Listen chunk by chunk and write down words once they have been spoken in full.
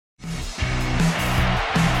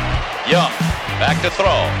Young, back to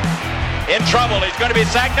throw. In trouble, he's going to be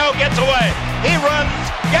sacked. No, gets away. He runs,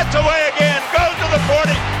 gets away again, goes to the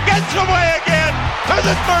 40, gets away again, to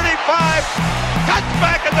the 35, cuts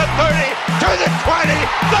back at the 30, to the 20,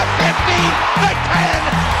 the 15, the 10.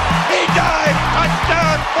 He dives,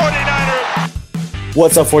 touchdown, 49ers.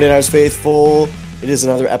 What's up, 49ers faithful? It is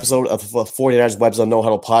another episode of 49ers Web Zone No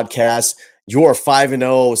Huddle podcast, your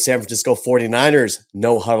 5-0 San Francisco 49ers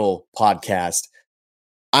No Huddle podcast.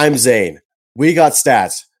 I'm Zane. We got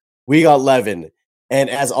stats. We got Levin. And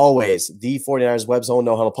as always, the 49ers Web Zone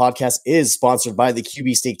No Huddle podcast is sponsored by the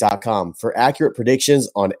QBSneak.com for accurate predictions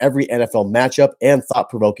on every NFL matchup and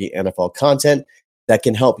thought-provoking NFL content that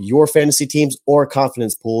can help your fantasy teams or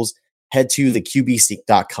confidence pools. Head to the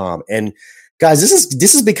QBSneak.com. And guys,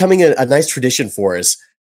 this is becoming a nice tradition for us.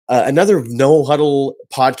 Another No Huddle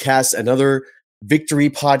podcast, another victory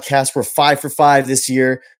podcast. We're 5 for 5 this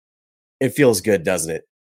year. It feels good, doesn't it?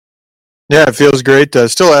 Yeah, it feels great.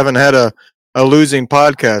 Still haven't had a losing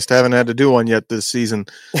podcast. Haven't had to do one yet this season.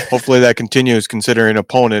 Hopefully that continues, considering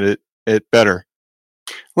opponent it better.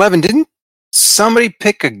 Levin, didn't somebody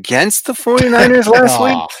pick against the 49ers last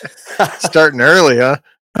week? Starting early, huh?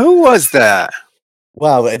 Who was that?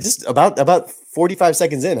 Wow, just about 45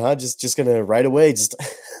 seconds in, huh? Just gonna right away.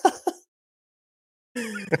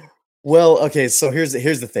 Well, okay. So here's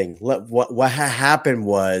the thing. What happened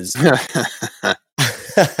was,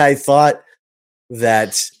 I thought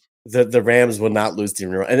that the Rams would not lose to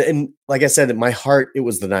the and like I said, in my heart it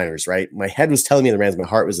was the Niners. Right, my head was telling me the Rams. My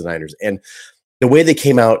heart was the Niners, and the way they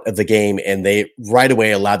came out of the game and they right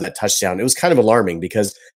away allowed that touchdown, it was kind of alarming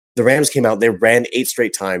because the Rams came out, they ran 8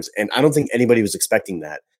 straight times, and I don't think anybody was expecting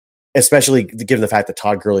that, especially given the fact that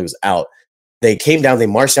Todd Gurley was out. They came down, they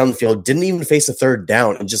marched down the field, didn't even face a third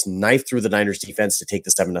down, and just knifed through the Niners defense to take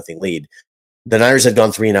the 7-0 lead. The Niners had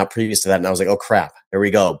gone 3 and out previous to that, and I was like, oh crap, here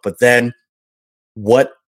we go. But then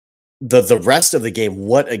what the rest of the game,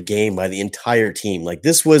 what a game by the entire team. Like,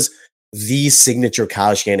 this was the signature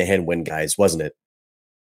Kyle Shanahan win, guys, wasn't it?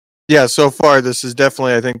 Yeah, so far this is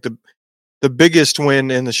definitely, I think, the biggest win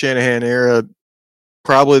in the Shanahan era.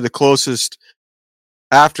 Probably the closest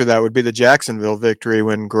after that would be the Jacksonville victory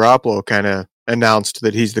when Garoppolo kind of announced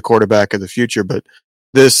that he's the quarterback of the future. But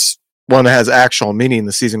this one has actual meaning.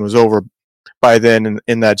 The season was over by then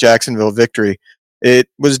in that Jacksonville victory. It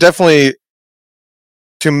was definitely,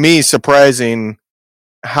 to me, surprising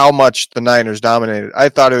how much the Niners dominated. I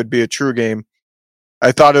thought it would be a true game.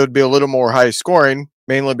 I thought it would be a little more high scoring,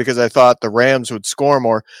 mainly because I thought the Rams would score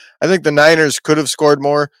more. I think the Niners could have scored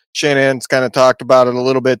more. Shanahan's kind of talked about it a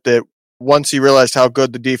little bit, that once he realized how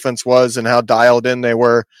good the defense was and how dialed in they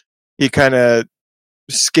were, he kind of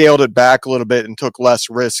scaled it back a little bit and took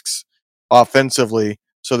less risks offensively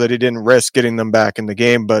so that he didn't risk getting them back in the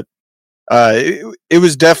game. But it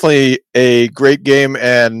was definitely a great game,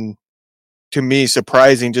 and to me,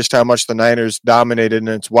 surprising just how much the Niners dominated, and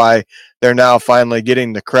it's why they're now finally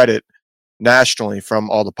getting the credit nationally from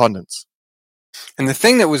all the pundits. And the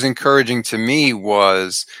thing that was encouraging to me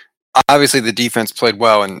was, obviously the defense played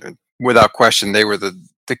well, and without question, they were the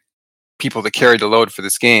people that carried the load for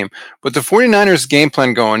this game. But the 49ers game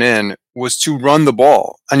plan going in was to run the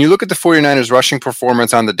ball. And you look at the 49ers rushing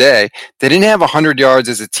performance on the day, they didn't have 100 yards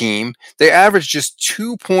as a team. They averaged just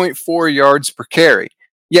 2.4 yards per carry.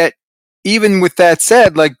 Yet, even with that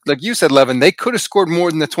said, like you said, Levin, they could have scored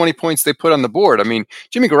more than the 20 points they put on the board. I mean,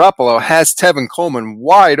 Jimmy Garoppolo has Tevin Coleman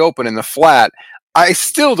wide open in the flat. I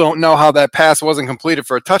still don't know how that pass wasn't completed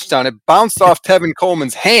for a touchdown. It bounced off Tevin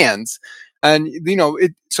Coleman's hands. And,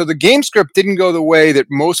 so the game script didn't go the way that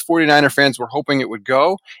most 49er fans were hoping it would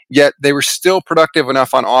go, yet they were still productive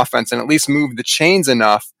enough on offense and at least moved the chains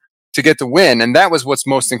enough to get the win. And that was what's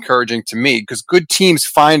most encouraging to me, because good teams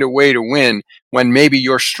find a way to win when maybe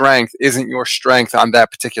your strength isn't your strength on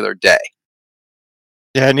that particular day.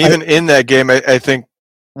 Yeah, and even in that game, I think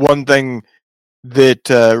one thing that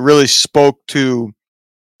really spoke to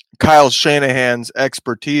Kyle Shanahan's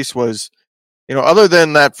expertise was, other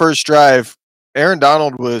than that first drive, Aaron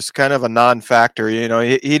Donald was kind of a non-factor.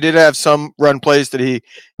 He did have some run plays that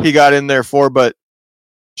he got in there for, but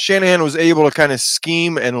Shanahan was able to kind of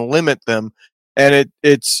scheme and limit them. And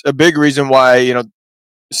it's a big reason why,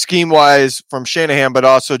 scheme-wise from Shanahan, but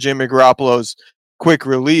also Jimmy Garoppolo's quick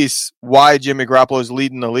release, why Jimmy Garoppolo is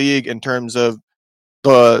leading the league in terms of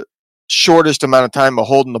the shortest amount of time of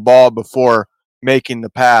holding the ball before making the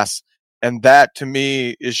pass. And that, to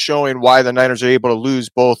me, is showing why the Niners are able to lose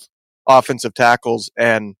both offensive tackles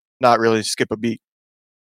and not really skip a beat.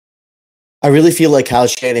 I really feel like Kyle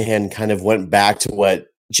Shanahan kind of went back to what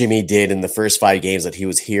Jimmy did in the first 5 games that he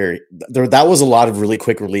was here. That was a lot of really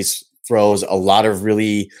quick release throws, a lot of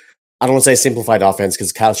really I don't want to say simplified offense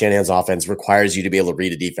because Kyle Shanahan's offense requires you to be able to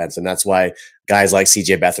read a defense. And that's why guys like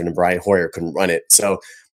CJ Beathard and Brian Hoyer couldn't run it. So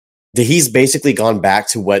he's basically gone back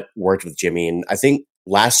to what worked with Jimmy. And I think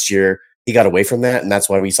last year he got away from that. And that's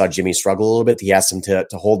why we saw Jimmy struggle a little bit. He asked him to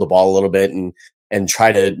hold the ball a little bit and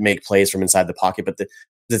try to make plays from inside the pocket. But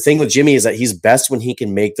the thing with Jimmy is that he's best when he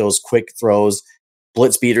can make those quick throws,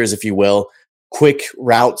 blitz beaters, if you will, quick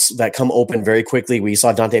routes that come open very quickly. We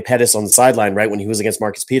saw Dante Pettis on the sideline, right? When he was against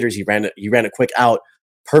Marcus Peters, he ran a quick out,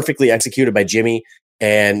 perfectly executed by Jimmy,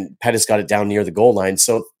 and Pettis got it down near the goal line.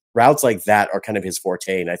 So routes like that are kind of his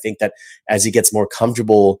forte. And I think that as he gets more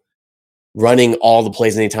comfortable running all the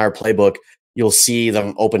plays in the entire playbook, you'll see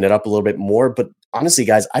them open it up a little bit more. But honestly,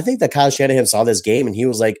 guys, I think that Kyle Shanahan saw this game and he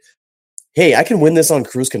was like, hey, I can win this on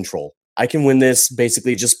cruise control. I can win this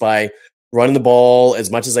basically just by running the ball as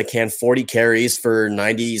much as I can, 40 carries for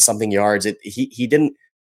 90 something yards. He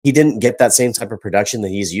didn't get that same type of production that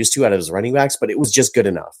he's used to out of his running backs, but it was just good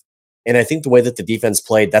enough. And I think the way that the defense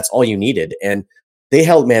played, that's all you needed. And they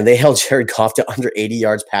held Jared Goff to under 80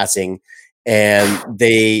 yards passing, and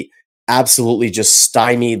they absolutely just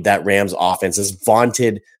stymied that Rams offense. This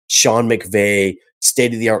vaunted Sean McVay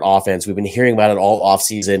state-of-the-art offense. We've been hearing about it all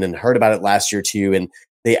offseason and heard about it last year too. And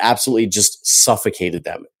they absolutely just suffocated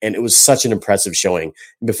them. And it was such an impressive showing.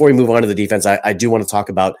 And before we move on to the defense, I do want to talk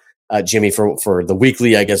about Jimmy for the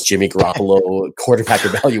weekly, I guess, Jimmy Garoppolo quarterback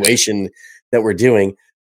evaluation that we're doing.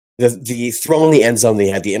 The throw in the end zone, they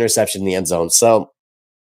had the interception in the end zone. So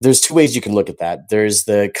there's two ways you can look at that. There's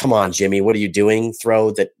the come on, Jimmy, what are you doing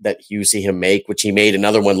throw that you see him make, which he made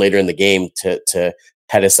another one later in the game to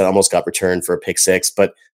Pettis that almost got returned for a pick six.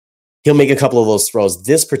 But he'll make a couple of those throws.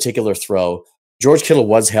 This particular throw, George Kittle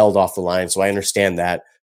was held off the line, so I understand that.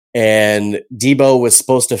 And Debo was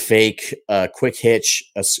supposed to fake a quick hitch,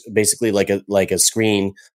 basically like a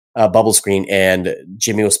screen, bubble screen, and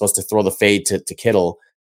Jimmy was supposed to throw the fade to Kittle.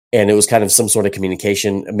 And it was kind of some sort of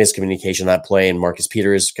miscommunication that play, and Marcus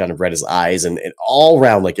Peters kind of read his eyes, and all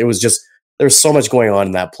around, like, it was just, there's so much going on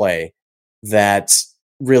in that play that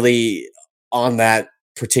really, on that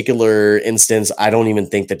particular instance, I don't even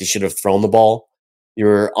think that they should have thrown the ball.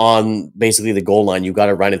 You're on basically the goal line. You got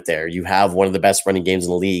to run it there. You have one of the best running games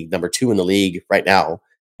in the league, number 2 in the league right now.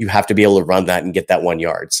 You have to be able to run that and get that 1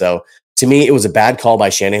 yard. So to me, it was a bad call by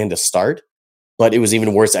Shanahan to start, but it was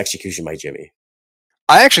even worse execution by Jimmy.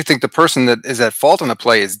 I actually think the person that is at fault on the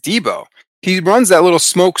play is Debo. He runs that little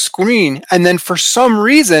smoke screen and then for some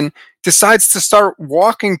reason decides to start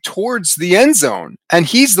walking towards the end zone. And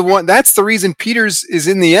he's the one, that's the reason Peters is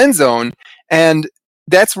in the end zone. And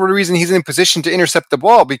that's the reason he's in position to intercept the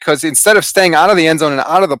ball, because instead of staying out of the end zone and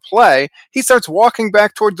out of the play, he starts walking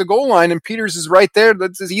back towards the goal line and Peters is right there.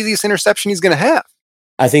 That's the easiest interception he's going to have.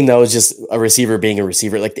 I think that was just a receiver being a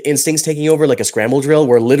receiver, like the instincts taking over, like a scramble drill,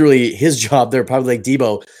 where literally his job, they're probably like,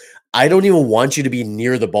 Debo, I don't even want you to be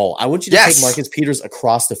near the ball. I want you to take Marcus Peters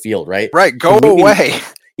across the field, right? Right, go away.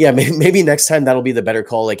 Yeah, maybe next time that'll be the better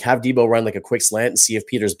call. Like, have Debo run like a quick slant and see if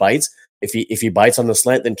Peters bites. If he bites on the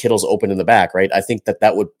slant, then Kittle's open in the back, right? I think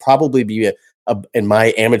that would probably be, in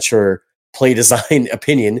my amateur play design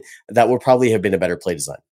opinion, that would probably have been a better play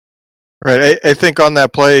design. Right. I think on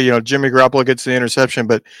that play, Jimmy Garoppolo gets the interception,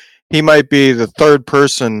 but he might be the third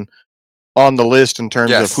person on the list in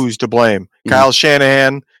terms of who's to blame. Mm-hmm. Kyle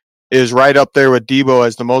Shanahan is right up there with Debo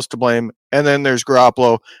as the most to blame. And then there's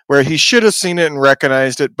Garoppolo, where he should have seen it and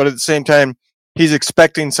recognized it, but at the same time, he's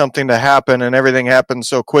expecting something to happen and everything happened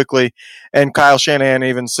so quickly. And Kyle Shanahan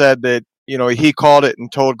even said that, he called it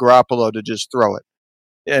and told Garoppolo to just throw it.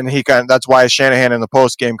 And that's why Shanahan in the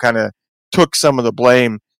post game kind of took some of the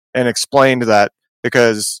blame and explained that,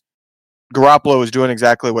 because Garoppolo was doing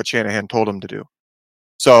exactly what Shanahan told him to do.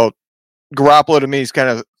 So Garoppolo to me is kind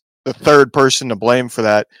of the third person to blame for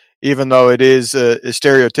that, even though it is a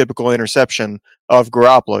stereotypical interception of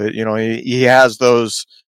Garoppolo. He has those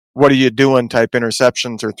 "what are you doing" type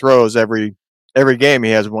interceptions or throws every game.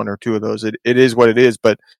 He has one or two of those. It is what it is,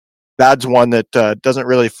 but that's one that doesn't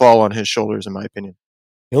really fall on his shoulders, in my opinion.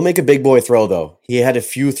 He'll make a big boy throw, though. He had a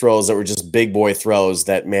few throws that were just big boy throws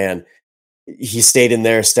that, man, he stayed in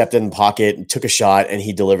there, stepped in the pocket, took a shot, and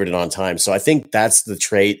he delivered it on time. So I think that's the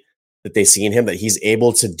trait that they see in him, that he's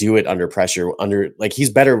able to do it under pressure. He's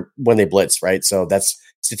better when they blitz, right? So that's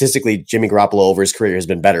statistically, Jimmy Garoppolo over his career has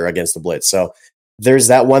been better against the blitz. So there's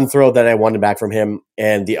that one throw that I wanted back from him.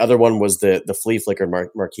 And the other one was the flea flicker,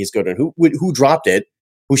 Marquise Goodwin, who dropped it,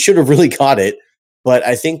 who should have really caught it. But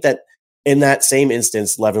I think that in that same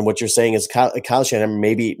instance, Levin, what you're saying is Kyle Shanahan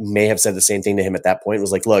may have said the same thing to him at that point. It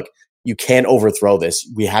was like, look, you can't overthrow this.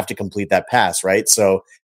 We have to complete that pass, right? So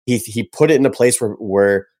he put it in a place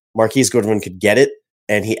where Marquise Goodwin could get it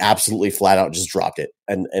and he absolutely flat out just dropped it.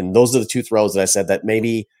 And those are the two throws that I said that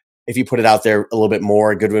maybe if you put it out there a little bit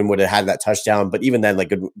more, Goodwin would have had that touchdown. But even then, like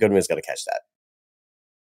Goodwin's going to catch that.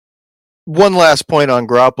 One last point on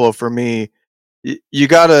Garoppolo for me. You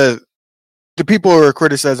got to, the people who are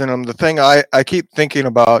criticizing him, the thing I keep thinking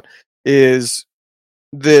about is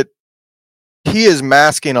that he is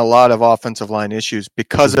masking a lot of offensive line issues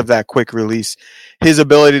because of that quick release. His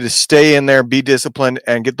ability to stay in there, be disciplined,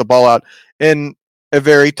 and get the ball out in a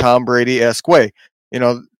very Tom Brady-esque way. You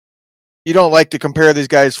know, you don't like to compare these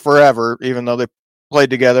guys forever, even though they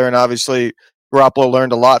played together, and obviously Garoppolo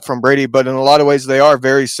learned a lot from Brady, but in a lot of ways they are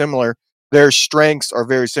very similar. Their strengths are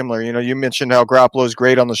very similar. You know, you mentioned how Garoppolo is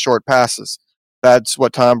great on the short passes. That's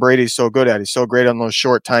what Tom Brady's so good at. He's so great on those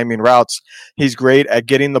short timing routes. He's great at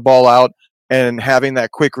getting the ball out and having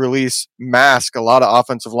that quick release mask a lot of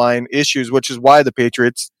offensive line issues, which is why the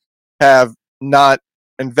Patriots have not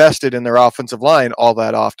invested in their offensive line all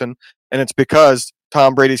that often. And it's because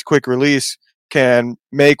Tom Brady's quick release can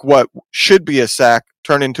make what should be a sack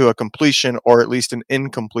turn into a completion or at least an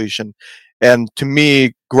incompletion. And to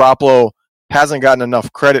me, Garoppolo hasn't gotten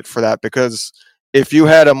enough credit for that, because if you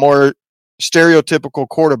had a more stereotypical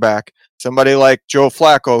quarterback, somebody like Joe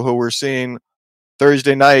Flacco, who we're seeing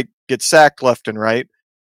Thursday night get sacked left and right,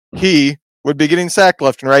 he would be getting sacked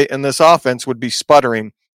left and right, and this offense would be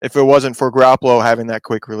sputtering if it wasn't for Garoppolo having that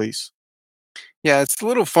quick release. Yeah, it's a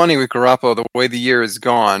little funny with Garoppolo, the way the year has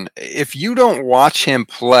gone. If you don't watch him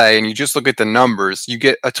play and you just look at the numbers, you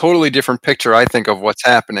get a totally different picture, I think, of what's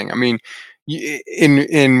happening. I mean,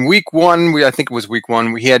 in week one, I think it was week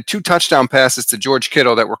one, we had 2 touchdown passes to George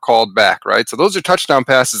Kittle that were called back, right? So those are touchdown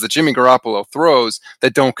passes that Jimmy Garoppolo throws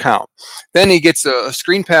that don't count. Then he gets a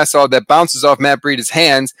screen pass out that bounces off Matt Breida's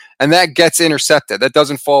hands, and that gets intercepted. That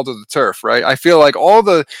doesn't fall to the turf, right? I feel like all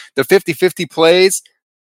the 50-50 plays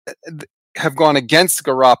have gone against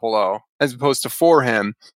Garoppolo as opposed to for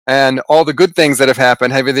him, and all the good things that have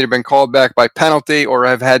happened have either been called back by penalty or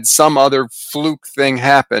have had some other fluke thing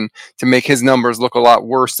happen to make his numbers look a lot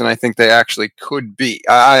worse than I think they actually could be.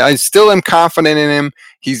 I still am confident in him.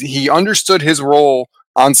 He understood his role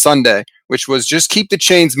on Sunday, which was just keep the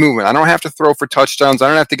chains moving. I don't have to throw for touchdowns. I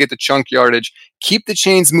don't have to get the chunk yardage. Keep the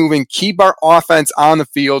chains moving. Keep our offense on the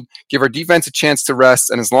field. Give our defense a chance to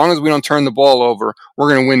rest. And as long as we don't turn the ball over, we're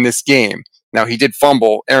going to win this game. Now, he did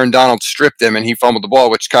fumble. Aaron Donald stripped him, and he fumbled the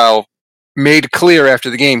ball, which Kyle made clear after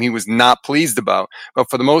the game he was not pleased about. But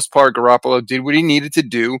for the most part, Garoppolo did what he needed to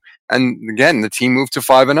do. And again, the team moved to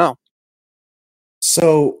 5-0.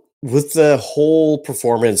 So with the whole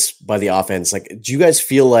performance by the offense, like, do you guys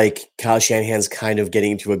feel like Kyle Shanahan's kind of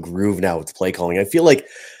getting into a groove now with play calling? I feel like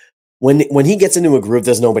when he gets into a groove,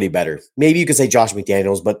 there's nobody better. Maybe you could say Josh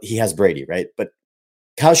McDaniels, but he has Brady, right? But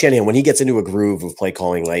Kyle Shanahan, when he gets into a groove of play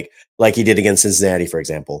calling, like he did against Cincinnati, for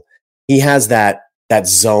example, he has that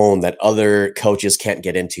zone that other coaches can't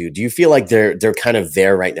get into. Do you feel like they're kind of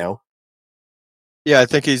there right now? Yeah, I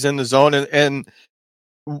think he's in the zone. And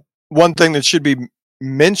one thing that should be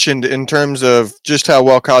mentioned in terms of just how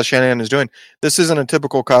well Kyle Shanahan is doing, this isn't a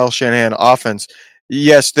typical Kyle Shanahan offense.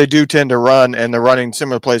 Yes, they do tend to run, and they're running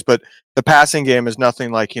similar plays, but the passing game is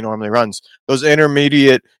nothing like he normally runs. Those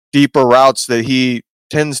intermediate, deeper routes that he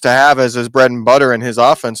tends to have as his bread and butter in his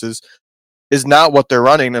offenses is not what they're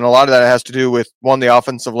running. And a lot of that has to do with, one, the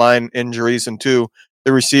offensive line injuries, and 2,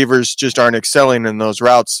 the receivers just aren't excelling in those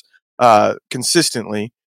routes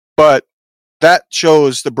consistently. But that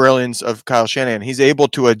shows the brilliance of Kyle Shanahan. He's able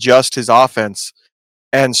to adjust his offense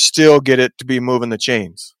and still get it to be moving the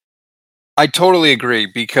chains. I totally agree,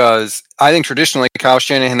 because I think traditionally Kyle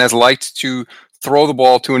Shanahan has liked to throw the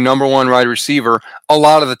ball to a number one wide receiver a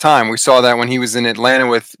lot of the time. We saw that when he was in Atlanta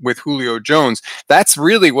with Julio Jones. That's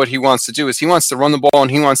really what he wants to do, is he wants to run the ball and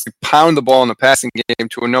he wants to pound the ball in the passing game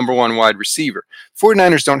to a number one wide receiver.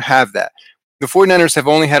 49ers don't have that. The 49ers have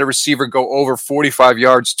only had a receiver go over 45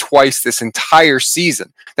 yards twice this entire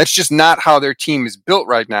season. That's just not how their team is built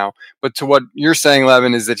right now. But to what you're saying,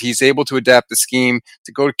 Levin, is that he's able to adapt the scheme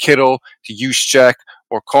to go to Kittle, to Juszczyk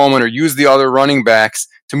or Coleman, or use the other running backs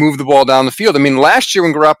to move the ball down the field. I mean, last year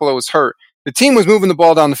when Garoppolo was hurt, the team was moving the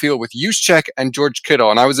ball down the field with Juszczyk and George Kittle.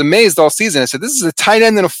 And I was amazed all season. I said, this is a tight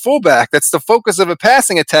end and a fullback. That's the focus of a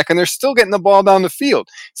passing attack, and they're still getting the ball down the field.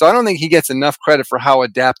 So I don't think he gets enough credit for how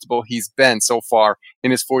adaptable he's been so far in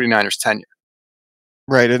his 49ers tenure.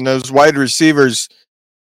 Right, and those wide receivers,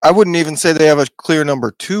 I wouldn't even say they have a clear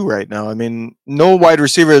number 2 right now. I mean, no wide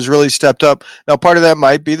receiver has really stepped up. Now, part of that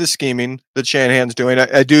might be the scheming that Shanahan's doing.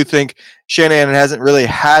 I do think Shanahan hasn't really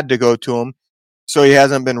had to go to him, so he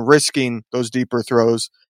hasn't been risking those deeper throws.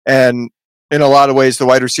 And in a lot of ways, the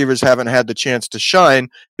wide receivers haven't had the chance to shine,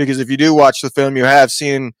 because if you do watch the film, you have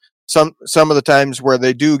seen some of the times where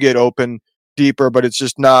they do get open deeper, but it's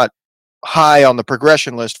just not high on the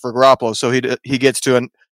progression list for Garoppolo. So he gets to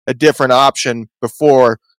a different option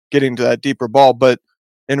before getting to that deeper ball. But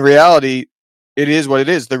in reality, it is what it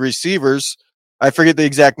is. The receivers, I forget the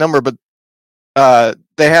exact number, but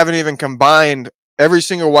they haven't even combined. Every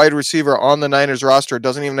single wide receiver on the Niners roster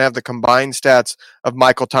doesn't even have the combined stats of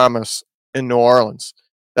Michael Thomas in New Orleans.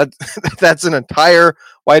 That's an entire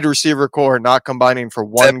wide receiver core not combining for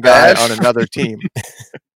one guy on another team.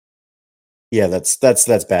 Yeah, that's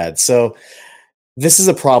bad. So this is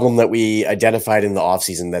a problem that we identified in the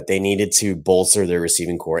offseason, that they needed to bolster their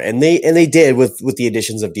receiving core. And they did with the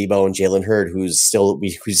additions of Debo and Jalen Hurd, who we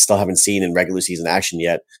still haven't seen in regular season action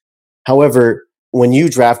yet. However, when you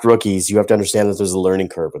draft rookies, you have to understand that there's a learning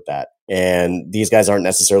curve with that. And these guys aren't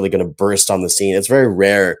necessarily going to burst on the scene. It's very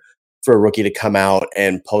rare for a rookie to come out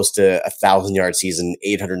and post a 1,000-yard season,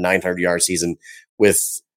 800, 900-yard season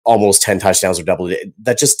with almost 10 touchdowns or double.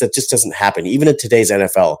 That just doesn't happen. Even in today's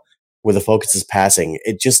NFL, where the focus is passing,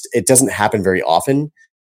 it doesn't happen very often,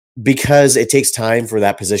 because it takes time for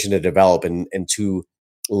that position to develop and to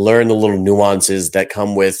learn the little nuances that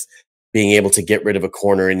come with being able to get rid of a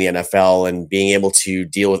corner in the NFL and being able to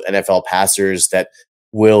deal with NFL passers that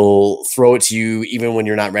will throw it to you even when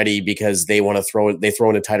you're not ready, because they want to throw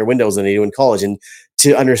into tighter windows than they do in college, and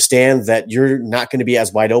to understand that you're not going to be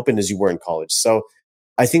as wide open as you were in college. So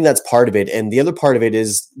I think that's part of it. And the other part of it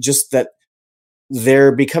is just that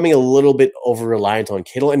they're becoming a little bit over reliant on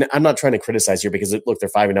Kittle. And I'm not trying to criticize here, because look, they're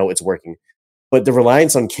 5-0, it's working. But the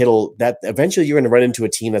reliance on Kittle, that eventually you're going to run into a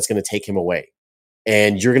team that's going to take him away,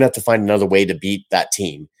 and you're going to have to find another way to beat that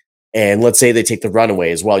team. And let's say they take the run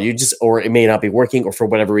away as well. Or it may not be working, or for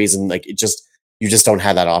whatever reason, like you just don't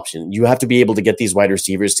have that option. You have to be able to get these wide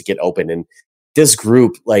receivers to get open. And this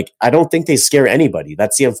group, like, I don't think they scare anybody.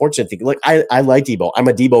 That's the unfortunate thing. Like, I like Debo. I'm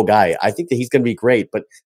a Debo guy. I think that he's going to be great, but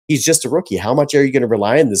he's just a rookie. How much are you going to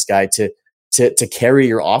rely on this guy to carry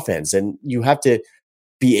your offense? And you have to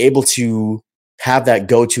be able to have that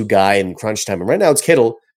go-to guy in crunch time. And right now it's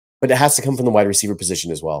Kittle, but it has to come from the wide receiver position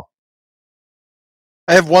as well.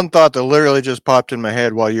 I have one thought that literally just popped in my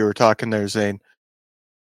head while you were talking there, Zane.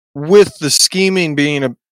 With the scheming being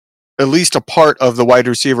at least a part of the wide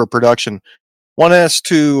receiver production, one has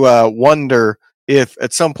to wonder if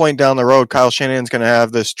at some point down the road, Kyle Shanahan's going to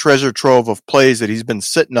have this treasure trove of plays that he's been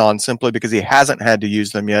sitting on simply because he hasn't had to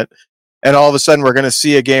use them yet. And all of a sudden, we're going to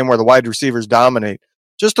see a game where the wide receivers dominate.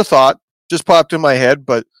 Just a thought, just popped in my head,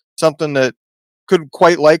 but something that could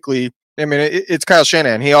quite likely, I mean, it's Kyle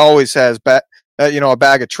Shanahan. He always has a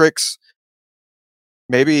bag of tricks.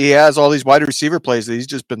 Maybe he has all these wide receiver plays that he's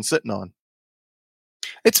just been sitting on.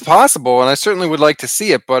 It's possible, and I certainly would like to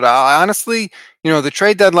see it. But honestly, the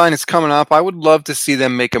trade deadline is coming up. I would love to see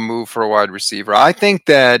them make a move for a wide receiver. I think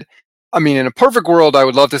that, in a perfect world, I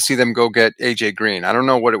would love to see them go get A.J. Green. I don't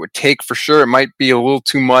know what it would take for sure. It might be a little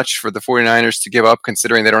too much for the 49ers to give up,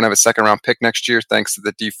 considering they don't have a second-round pick next year thanks to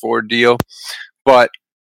the D Ford deal. But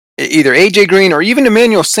either A.J. Green or even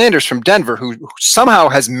Emmanuel Sanders from Denver, who somehow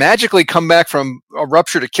has magically come back from a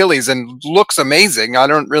ruptured Achilles and looks amazing. I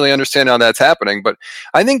don't really understand how that's happening, but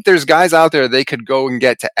I think there's guys out there they could go and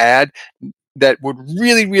get to add that would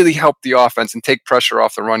really, really help the offense and take pressure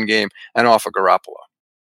off the run game and off of Garoppolo.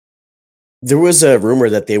 There was a rumor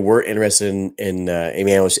that they were interested in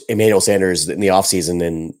Emmanuel Sanders in the offseason,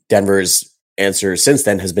 and Denver's answer since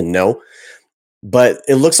then has been no. But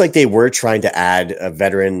it looks like they were trying to add a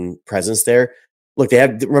veteran presence there. Look,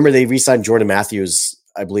 they re-signed Jordan Matthews,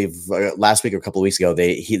 I believe, last week or a couple of weeks ago.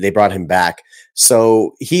 They brought him back.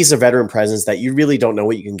 So he's a veteran presence that you really don't know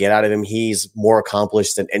what you can get out of him. He's more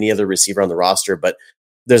accomplished than any other receiver on the roster, but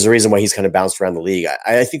there's a reason why he's kind of bounced around the league.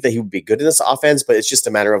 I think that he would be good in this offense, but it's just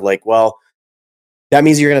a matter of like, well, that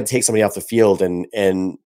means you're going to take somebody off the field. And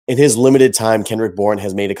in his limited time, Kendrick Bourne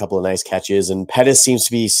has made a couple of nice catches, and Pettis seems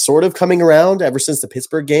to be sort of coming around ever since the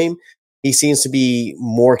Pittsburgh game. He seems to be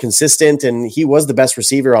more consistent, and he was the best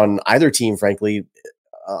receiver on either team, frankly,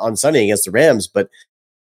 on Sunday against the Rams. But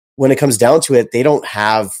when it comes down to it, they don't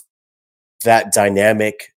have that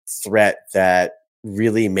dynamic threat that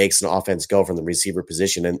really makes an offense go from the receiver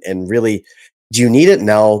position. And really, do you need it?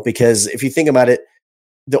 No, because if you think about it,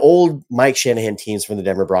 the old Mike Shanahan teams from the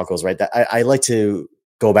Denver Broncos, right? I like to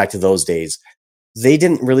go back to those days. They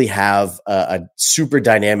didn't really have a super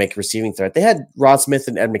dynamic receiving threat. They had Rod Smith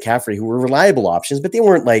and Ed McCaffrey, who were reliable options, but they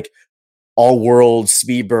weren't like all-world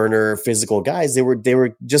speed burner physical guys. They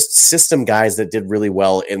were just system guys that did really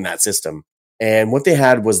well in that system. And what they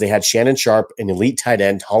had was they had Shannon Sharpe, an elite tight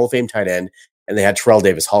end, Hall of Fame tight end. and they had Terrell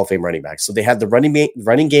Davis, Hall of Fame running back. So they had the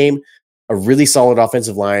running game, a really solid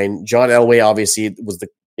offensive line. John Elway obviously was the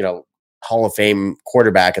Hall of Fame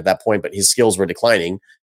quarterback at that point, but his skills were declining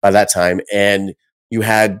by that time. And you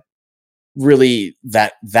had really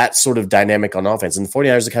that sort of dynamic on offense. And the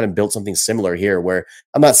 49ers have kind of built something similar here, where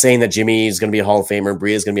I'm not saying that Jimmy is going to be a Hall of Famer,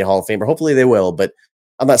 Bria is going to be a Hall of Famer. Hopefully they will, but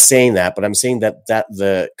I'm not saying that. But I'm saying that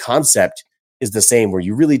the concept is the same, where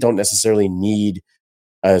you really don't necessarily need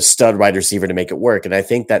a stud wide receiver to make it work. And I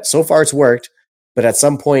think that so far it's worked, but at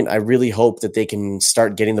some point I really hope that they can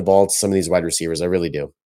start getting the ball to some of these wide receivers. I really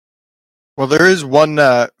do. Well, there is one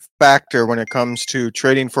factor when it comes to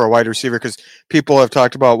trading for a wide receiver, because people have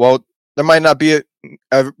talked about, well, there might not be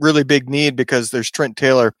a really big need because there's Trent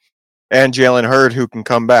Taylor and Jalen Hurd who can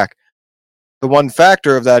come back. The one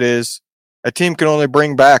factor of that is a team can only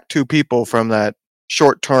bring back 2 people from that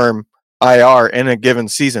short-term IR in a given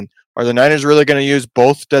season. Are the Niners really going to use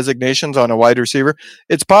both designations on a wide receiver?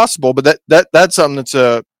 It's possible, but that's something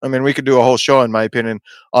that's we could do a whole show, in my opinion,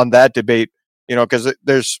 on that debate, because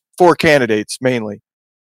there's 4 candidates mainly.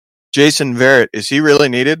 Jason Verrett, is he really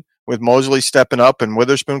needed with Mosley stepping up and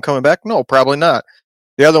Witherspoon coming back? No, probably not.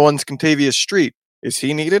 The other one's Contavious Street. Is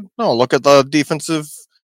he needed? No, look at the defensive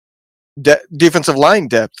line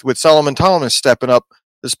depth with Solomon Thomas stepping up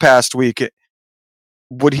this past week.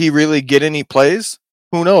 Would he really get any plays?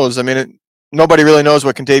 Who knows? Nobody really knows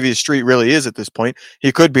what Contavious Street really is at this point.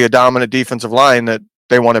 He could be a dominant defensive line that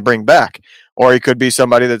they want to bring back, or he could be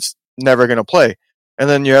somebody that's never going to play. And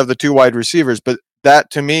then you have the 2 wide receivers. But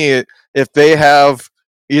that, to me, if they have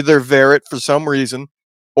either Verrett for some reason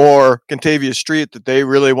or Contavious Street that they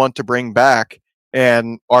really want to bring back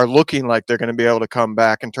and are looking like they're going to be able to come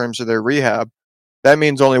back in terms of their rehab, that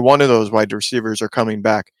means only one of those wide receivers are coming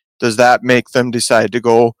back. Does that make them decide to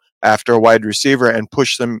go after a wide receiver and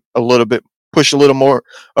push a little more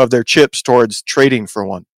of their chips towards trading for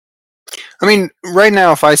one? Right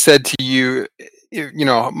now, if I said to you,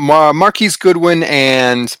 Marquise Goodwin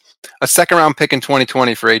and a second-round pick in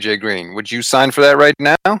 2020 for AJ Green, would you sign for that right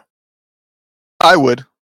now? I would.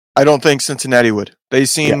 I don't think Cincinnati would. They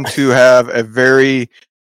seem to have a very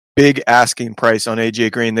big asking price on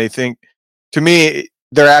AJ Green. They think, to me,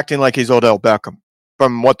 they're acting like he's Odell Beckham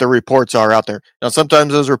from what the reports are out there. Now,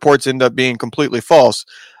 sometimes those reports end up being completely false,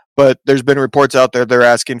 but there's been reports out there they're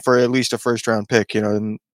asking for at least a first-round pick.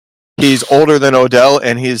 And he's older than Odell,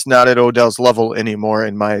 and he's not at Odell's level anymore,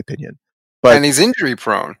 in my opinion. And he's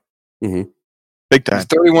injury-prone. Mm-hmm. Big time. He's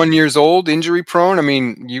 31 years old,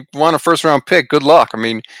 injury-prone. You want a first-round pick, good luck.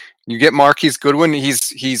 You get Marquise Goodwin,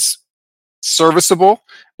 he's serviceable.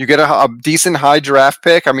 You get a decent high draft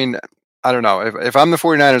pick. I don't know. If I'm the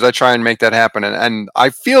 49ers, I try and make that happen. And I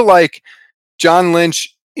feel like John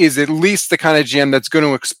Lynch is at least the kind of GM that's going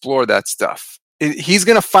to explore that stuff. He's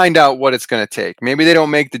going to find out what it's going to take. Maybe they don't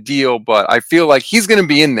make the deal, but I feel like he's going to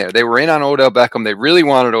be in there. They were in on Odell Beckham. They really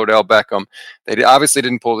wanted Odell Beckham. They obviously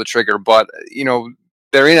didn't pull the trigger, but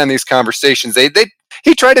they're in on these conversations.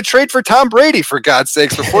 He tried to trade for Tom Brady, for God's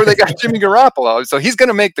sakes, before they got Jimmy Garoppolo. So he's going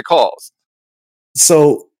to make the calls.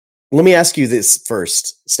 So let me ask you this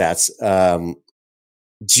first, Stats.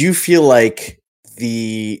 Do you feel like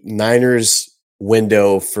the Niners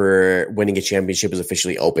window for winning a championship is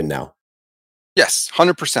officially open now? Yes,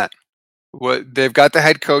 100%. They've got the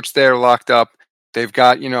head coach there locked up. They've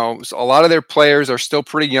got, a lot of their players are still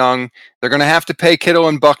pretty young. They're going to have to pay Kittle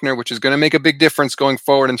and Buckner, which is going to make a big difference going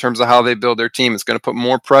forward in terms of how they build their team. It's going to put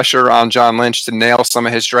more pressure on John Lynch to nail some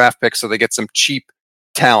of his draft picks so they get some cheap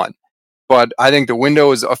talent. But I think the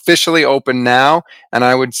window is officially open now, and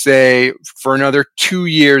I would say for another 2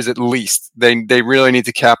 years at least, they really need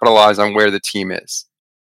to capitalize on where the team is.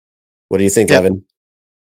 What do you think, Evan?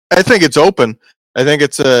 I think it's open. I think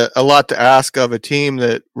it's a lot to ask of a team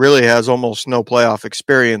that really has almost no playoff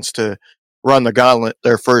experience to run the gauntlet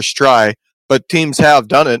their first try. But teams have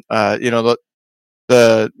done it.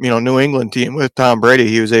 The New England team with Tom Brady,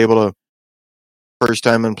 he was able to first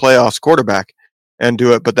time in playoffs quarterback and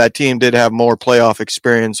do it. But that team did have more playoff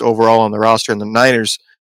experience overall on the roster than the Niners.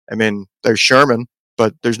 There's Sherman,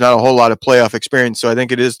 but there's not a whole lot of playoff experience. So I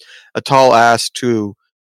think it is a tall ask to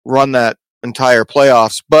run that entire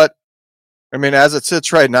playoffs. But as it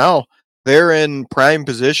sits right now, they're in prime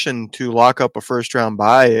position to lock up a first round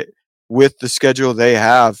bye with the schedule they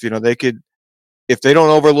have. They could, if they don't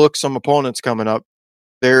overlook some opponents coming up,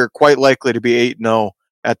 they're quite likely to be 8-0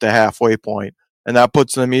 at the halfway point. And that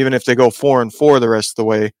puts them, even if they go 4-4 the rest of the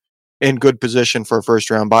way, in good position for a first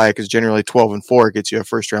round bye, because generally 12-4 gets you a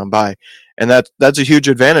first round bye. And that's a huge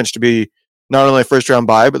advantage to be not only a first round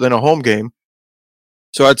bye, but then a home game.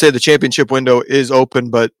 So I'd say the championship window is open,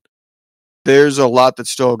 but there's a lot that's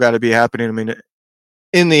still got to be happening. I mean,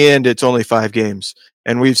 in the end, it's only 5 games.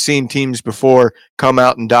 And we've seen teams before come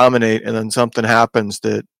out and dominate, and then something happens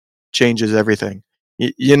that changes everything.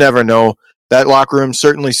 You never know. That locker room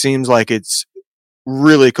certainly seems like it's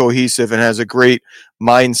really cohesive and has a great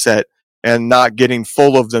mindset and not getting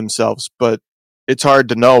full of themselves. But it's hard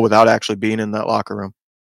to know without actually being in that locker room.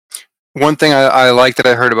 One thing I like that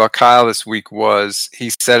I heard about Kyle this week was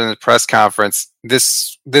he said in the press conference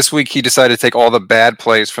this week he decided to take all the bad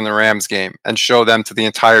plays from the Rams game and show them to the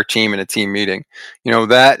entire team in a team meeting. You know,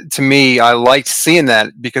 that to me, I liked seeing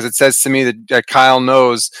that because it says to me that Kyle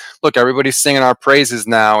knows, look, everybody's singing our praises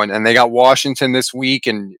now, and they got Washington this week,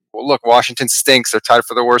 and well, look, Washington stinks. They're tied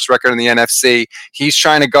for the worst record in the NFC. He's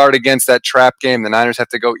trying to guard against that trap game. The Niners have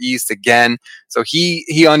to go east again. So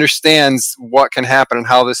he understands what can happen and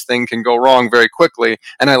how this thing can go wrong very quickly.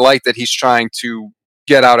 And I like that he's trying to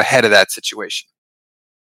get out ahead of that situation.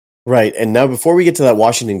 Right. And now before we get to that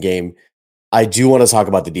Washington game, I do want to talk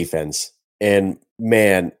about the defense. And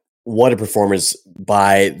man, what a performance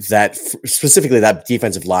by that, specifically that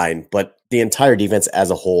defensive line, but the entire defense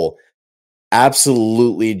as a whole.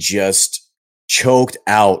 Absolutely just choked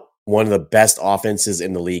out one of the best offenses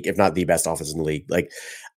in the league, if not the best offense in the league. Like,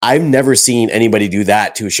 I've never seen anybody do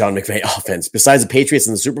that to a Sean McVay offense. Besides the Patriots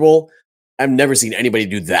in the Super Bowl, I've never seen anybody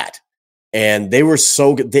do that. And they were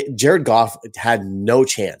so good. Jared Goff had no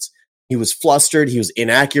chance. He was flustered. He was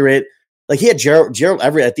inaccurate. Like, he had Gerald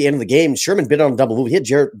Everett at the end of the game. Sherman bit on a double move. He had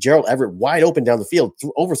Gerald Everett wide open down the field,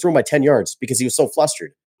 overthrew him by 10 yards because he was so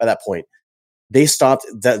flustered by that point. They stopped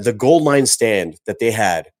the goal line stand that they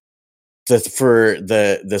had for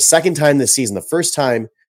the second time this season. The first time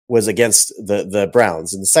was against the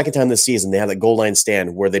Browns, and the second time this season they had that goal line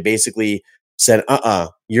stand where they basically said,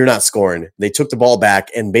 you're not scoring. They took the ball back,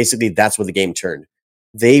 and basically that's where the game turned.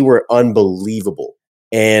 They were unbelievable.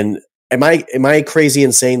 And am I crazy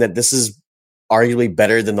in saying that this is arguably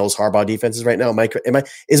better than those Harbaugh defenses right now?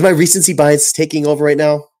 Is my recency bias taking over right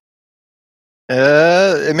now?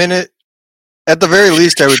 I mean, at the very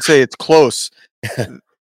least, I would say it's close.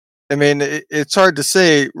 I mean, it's hard to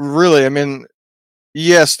say, really. I mean,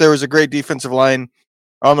 yes, there was a great defensive line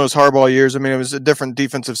on those Harbaugh years. I mean, it was a different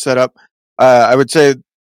defensive setup. I would say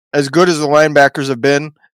as good as the linebackers have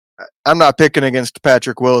been, I'm not picking against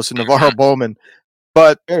Patrick Willis and Navarro Bowman.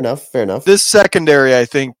 But fair enough. This secondary, I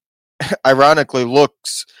think, ironically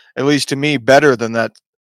looks, at least to me, better than that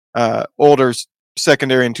older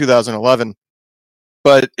secondary in 2011.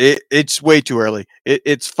 But it's way too early.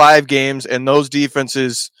 It's 5 games, and those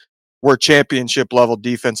defenses were championship-level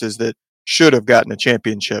defenses that should have gotten a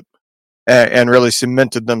championship and really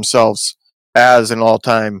cemented themselves as an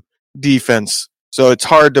all-time defense. So it's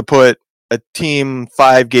hard to put a team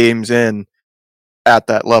 5 games in at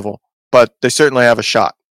that level, but they certainly have a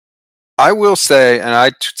shot. I will say,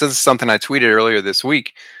 and this is something I tweeted earlier this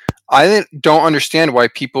week, I don't understand why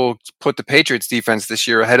people put the Patriots defense this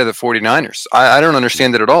year ahead of the 49ers. I don't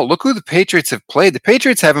understand it at all. Look who the Patriots have played. The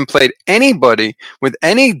Patriots haven't played anybody with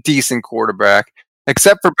any decent quarterback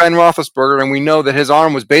except for Ben Roethlisberger, and we know that his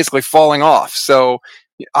arm was basically falling off. So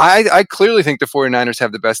I clearly think the 49ers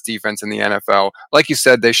have the best defense in the NFL. Like you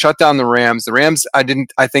said, they shut down the Rams. The Rams, I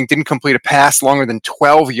think, didn't complete a pass longer than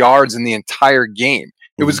 12 yards in the entire game.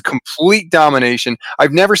 It was complete domination.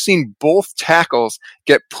 I've never seen both tackles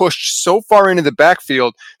get pushed so far into the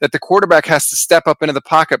backfield that the quarterback has to step up into the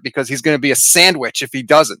pocket because he's going to be a sandwich if he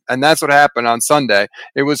doesn't. And that's what happened on Sunday.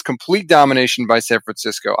 It was complete domination by San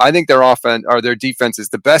Francisco. I think their offense or their defense is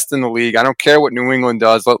the best in the league. I don't care what New England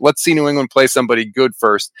does. Let's see New England play somebody good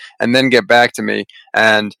first and then get back to me.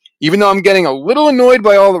 And even though I'm getting a little annoyed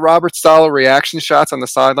by all the Robert Saleh reaction shots on the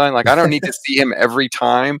sideline, like I don't need to see him every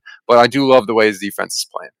time, but I do love the way his defense is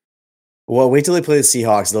playing. Well, wait till they play the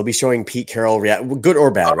Seahawks. They'll be showing Pete Carroll good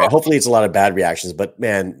or bad, right? Hopefully it's a lot of bad reactions, but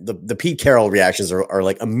man, the Pete Carroll reactions are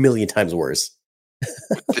like a million times worse.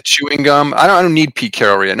 The chewing gum. I don't need Pete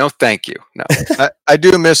Carroll. No, thank you. No, I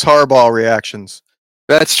do miss Harbaugh reactions.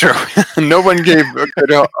 That's true. No one gave a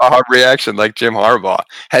good reaction like Jim Harbaugh.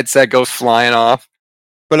 Headset goes flying off.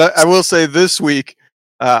 But I will say this week,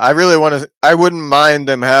 I really want to. I wouldn't mind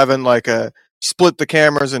them having like a split the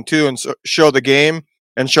cameras in 2 and show the game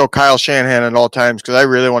and show Kyle Shanahan at all times because I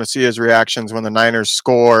really want to see his reactions when the Niners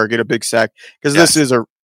score or get a big sack because this is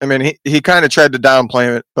I mean, he kind of tried to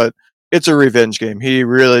downplay it, but it's a revenge game. He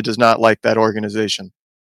really does not like that organization.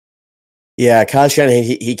 Yeah, Kyle Shanahan,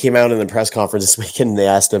 he came out in the press conference this weekend and they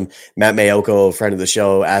asked him, Matt Mayoko, a friend of the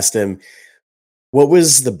show, asked him, what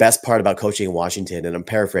was the best part about coaching in Washington? And I'm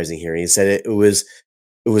paraphrasing here. And he said it was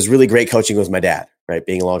really great coaching with my dad, right?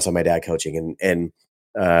 Being alongside my dad coaching. And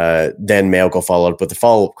then Mayoko followed up with the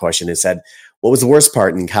follow-up question and said, what was the worst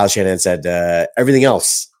part? And Kyle Shanahan said, everything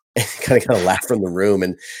else. kind of laughed from the room.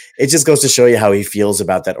 And it just goes to show you how he feels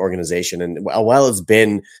about that organization. And while it's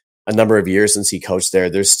been a number of years since he coached there,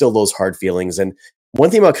 there's still those hard feelings. And one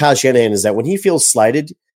thing about Kyle Shanahan is that when he feels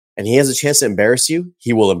slighted and he has a chance to embarrass you,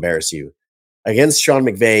 he will embarrass you. Against Sean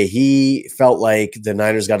McVay, he felt like the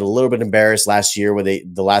Niners got a little bit embarrassed last year when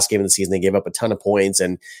the last game of the season, they gave up a ton of points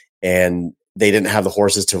and they didn't have the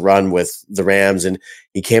horses to run with the Rams. And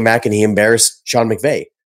he came back and he embarrassed Sean McVay.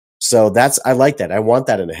 So I like that. I want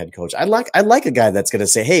that in a head coach. I like a guy that's going to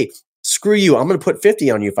say, hey, screw you. I'm going to put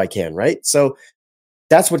 50 on you if I can. Right. So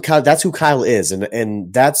that's who Kyle is.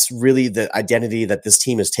 And that's really the identity that this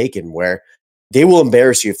team has taken, where they will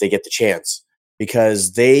embarrass you if they get the chance,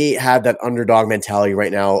 because they have that underdog mentality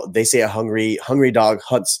right now. They say a hungry dog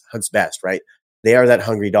hunts best, right? They are that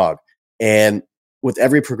hungry dog. And with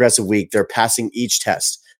every progressive week, they're passing each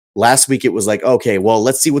test. Last week, it was like, okay, well,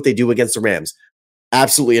 let's see what they do against the Rams.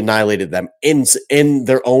 Absolutely annihilated them in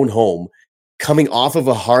their own home, coming off of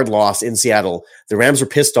a hard loss in Seattle. The Rams were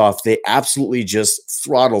pissed off. They absolutely just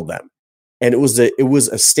throttled them. And it was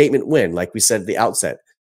a statement win, like we said at the outset.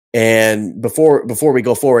 And before we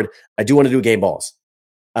go forward, I do want to do game balls.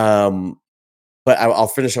 But I'll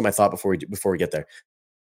finish on my thought before we get there.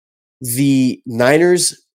 The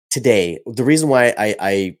Niners today, the reason why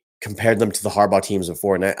I compared them to the Harbaugh teams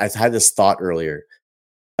before, and I had this thought earlier,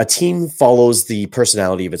 a team follows the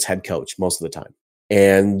personality of its head coach most of the time.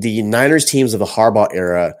 And the Niners teams of the Harbaugh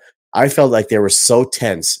era, I felt like they were so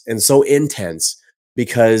tense and so intense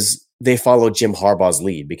because they followed Jim Harbaugh's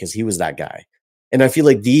lead, because he was that guy. And I feel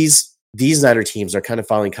like these Niner teams are kind of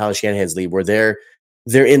following Kyle Shanahan's lead, where they're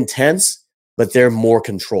intense, but they're more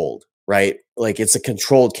controlled, right? Like it's a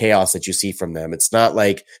controlled chaos that you see from them. It's not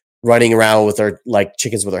like running around with our like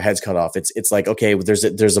chickens with our heads cut off. It's like, okay,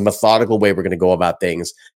 there's a methodical way we're going to go about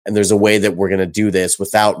things, and there's a way that we're going to do this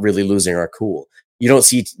without really losing our cool. You don't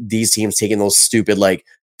see these teams taking those stupid like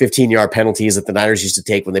 15-yard penalties that the Niners used to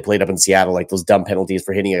take when they played up in Seattle, like those dumb penalties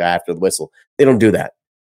for hitting a guy after the whistle. They don't do that.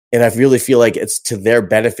 And I really feel like it's to their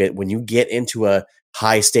benefit when you get into a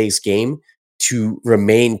high stakes game to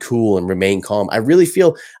remain cool and remain calm. I really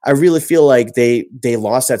feel like they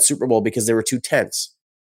lost that Super Bowl because they were too tense.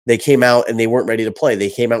 They came out and they weren't ready to play. They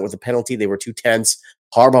came out with a penalty. They were too tense.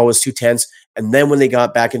 Harbaugh was too tense. And then when they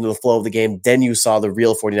got back into the flow of the game, then you saw the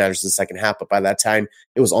real 49ers in the second half. But by that time,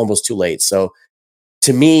 it was almost too late. So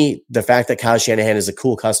to me, the fact that Kyle Shanahan is a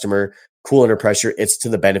cool customer, cool under pressure, it's to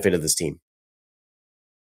the benefit of this team.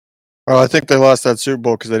 Well, I think they lost that Super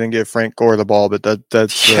Bowl because they didn't give Frank Gore the ball, but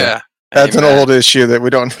that's Amen. an old issue that we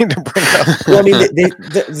don't need to bring up. Well,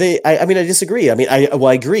 I mean, I disagree. I mean,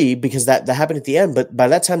 I agree because that happened at the end, but by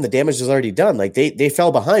that time the damage was already done. Like they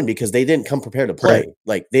fell behind because they didn't come prepared to play. Right.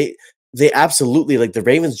 Like they absolutely, like the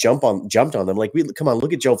Ravens jumped on them. Like come on,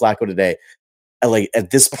 look at Joe Flacco today. Like at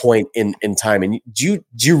this point in time, and do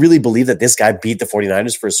you really believe that this guy beat the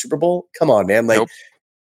 49ers for a Super Bowl? Come on, man. Like Nope.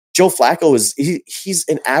 Joe Flacco he's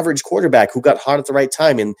an average quarterback who got hot at the right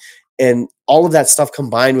time, and all of that stuff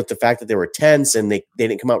combined with the fact that they were tense and they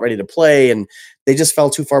didn't come out ready to play, and they just fell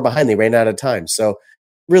too far behind. They ran out of time. So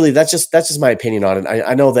really, that's just my opinion on it.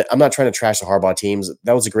 I know that I'm not trying to trash the Harbaugh teams.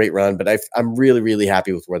 That was a great run, but I'm really, really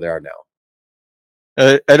happy with where they are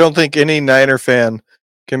now. I don't think any Niner fan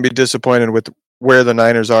can be disappointed with where the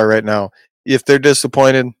Niners are right now. If they're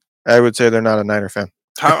disappointed, I would say they're not a Niner fan.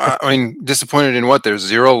 I mean, disappointed in what? There's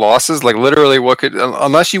 0 losses? Like literally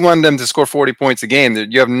unless you wanted them to score 40 points a game,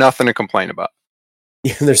 you have nothing to complain about.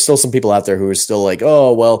 Yeah, there's still some people out there who are still like,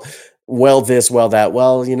 oh, well this, well that.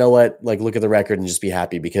 Well, you know what? Like look at the record and just be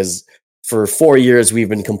happy, because for 4 years we've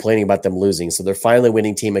been complaining about them losing. So they're finally a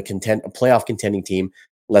winning team, a playoff contending team.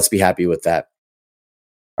 Let's be happy with that.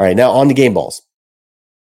 All right, now on to game balls.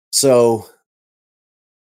 So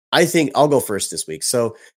I think I'll go first this week.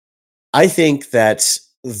 So I think that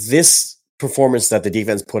this performance that the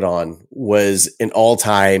defense put on was an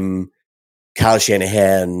all-time Kyle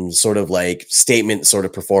Shanahan sort of like statement sort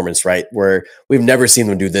of performance, right? Where we've never seen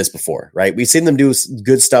them do this before, right? We've seen them do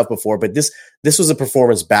good stuff before, but this was a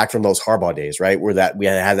performance back from those Harbaugh days, right? Where that we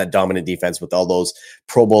had that dominant defense with all those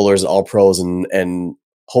Pro Bowlers, all pros, and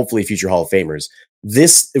hopefully future Hall of Famers.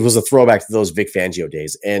 It was a throwback to those Vic Fangio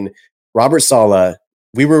days. And Robert Saleh,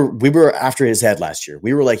 we were after his head last year.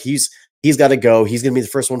 We were like, he's got to go. He's going to be the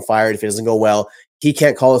first one fired if it doesn't go well. He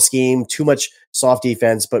can't call a scheme, too much soft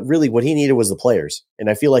defense. But really, what he needed was the players. And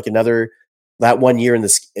I feel like another year in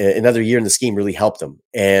the scheme really helped him.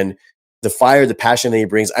 And the fire, the passion that he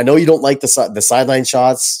brings. I know you don't like the sideline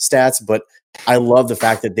shots stats, but I love the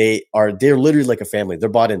fact that they're literally like a family. They're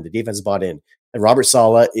bought in. The defense is bought in. And Robert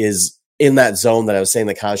Saleh is in that zone that I was saying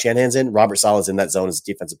that Kyle Shanahan's in. Robert Saleh is in that zone as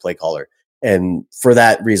defensive play caller. And for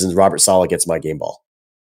that reason, Robert Saleh gets my game ball.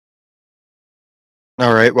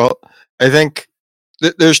 All right. Well, I think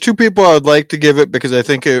there's two people I would like to give it because I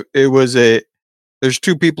think there's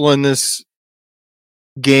two people in this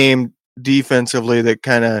game defensively that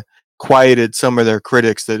kind of quieted some of their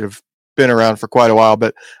critics that have been around for quite a while.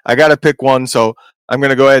 But I got to pick one, so I'm going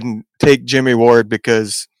to go ahead and take Jimmy Ward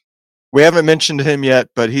because we haven't mentioned him yet,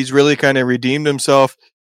 but he's really kind of redeemed himself.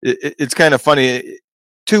 It's kind of funny.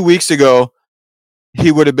 2 weeks ago,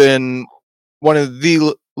 he would have been one of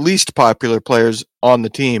the least popular players on the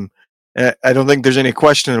team. I don't think there's any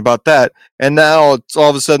question about that. And now it's all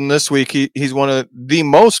of a sudden this week, he's one of the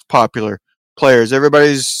most popular players.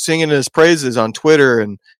 Everybody's singing his praises on Twitter,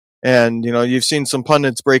 and you've seen some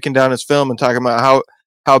pundits breaking down his film and talking about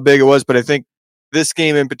how big it was. But I think this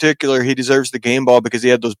game in particular, he deserves the game ball because he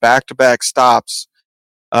had those back-to-back stops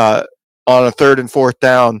on a 3rd and 4th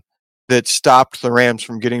down that stopped the Rams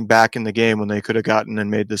from getting back in the game when they could have gotten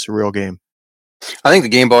and made this a real game. I think the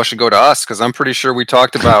game ball should go to us because I'm pretty sure we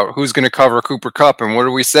talked about who's going to cover Cooper Kupp, and what did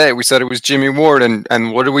we say? We said it was Jimmy Ward,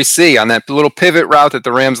 and what did we see on that little pivot route that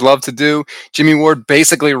the Rams love to do? Jimmy Ward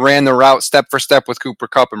basically ran the route step for step with Cooper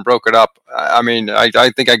Kupp and broke it up. I mean, I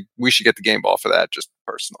think we should get the game ball for that, just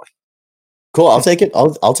personally. Cool, I'll take it.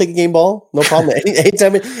 I'll take a game ball, no problem.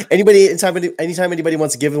 Anytime anybody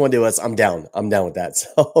wants to give one to us, I'm down. I'm down with that.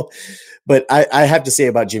 So, but I have to say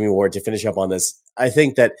about Jimmy Ward to finish up on this. I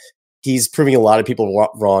think that he's proving a lot of people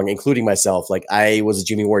wrong, including myself. Like, I was a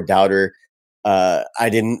Jimmy Ward doubter. I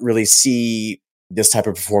didn't really see this type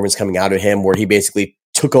of performance coming out of him where he basically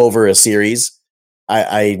took over a series.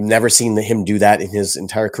 I never seen him do that in his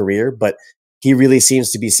entire career, but he really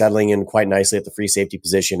seems to be settling in quite nicely at the free safety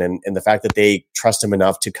position. And the fact that they trust him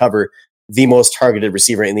enough to cover the most targeted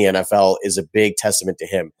receiver in the NFL is a big testament to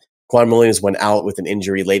him. Quan Williams went out with an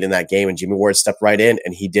injury late in that game, and Jimmy Ward stepped right in,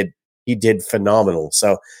 and he did phenomenal.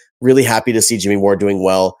 So really happy to see Jimmy Ward doing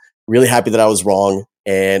well. Really happy that I was wrong.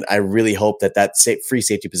 And I really hope that free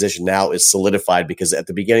safety position now is solidified because at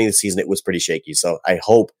the beginning of the season, it was pretty shaky. So I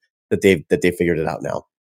hope that they figured it out now.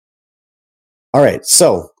 All right.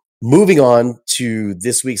 So moving on to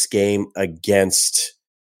this week's game against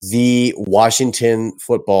the Washington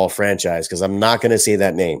football franchise, because I'm not going to say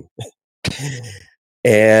that name.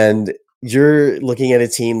 And you're looking at a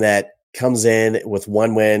team that comes in with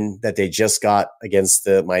one win that they just got against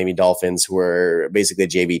the Miami Dolphins, who are basically a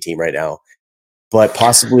JV team right now. But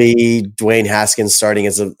possibly Dwayne Haskins starting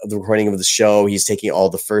as the recording of the show. He's taking all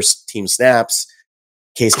the first team snaps.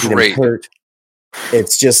 Case Keenum hurt.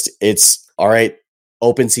 It's all right.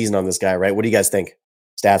 Open season on this guy, right? What do you guys think?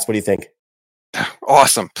 Stats, what do you think?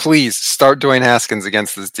 Awesome. Please start Dwayne Haskins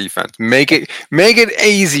against this defense. Make it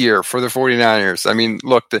easier for the 49ers. I mean,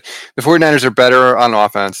 look, the 49ers are better on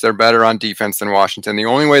offense. They're better on defense than Washington. The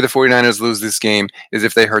only way the 49ers lose this game is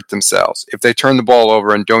if they hurt themselves. If they turn the ball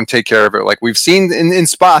over and don't take care of it, like we've seen in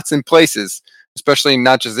spots and places, especially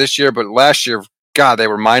not just this year, but last year. God, they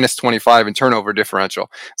were minus 25 in turnover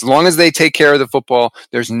differential. As long as they take care of the football,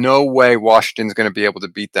 there's no way Washington's going to be able to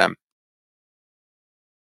beat them.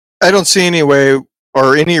 I don't see any way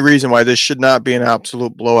or any reason why this should not be an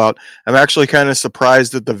absolute blowout. I'm actually kind of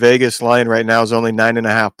surprised that the Vegas line right now is only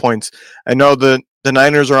 9.5 points. I know the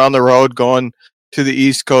Niners are on the road going to the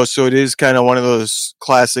East Coast, so it is kind of one of those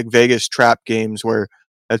classic Vegas trap games where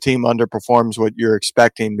a team underperforms what you're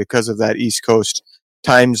expecting because of that East Coast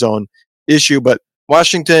time zone issue. But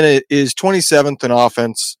Washington is 27th in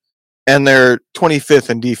offense and they're 25th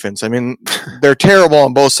in defense. I mean, they're terrible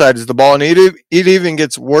on both sides of the ball, and it even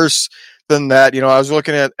gets worse than that. I was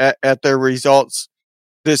looking at their results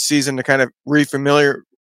this season to kind of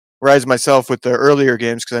refamiliarize myself with the earlier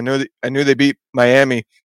games because I knew they beat Miami,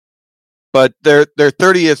 but they're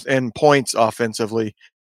 30th in points offensively.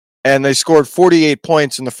 And they scored 48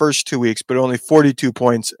 points in the first 2 weeks, but only 42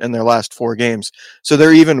 points in their last 4 games. So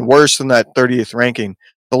they're even worse than that 30th ranking.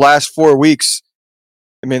 The last 4 weeks,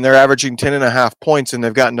 I mean, they're averaging 10.5 points, and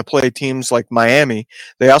they've gotten to play teams like Miami.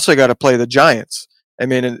 They also got to play the Giants. I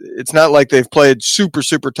mean, it's not like they've played super,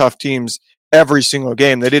 super tough teams every single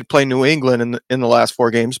game. They did play New England in the last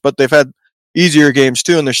 4 games, but they've had easier games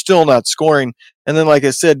too, and they're still not scoring. And then, like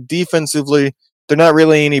I said, defensively, they're not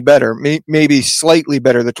really any better, maybe slightly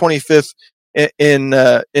better. They're 25th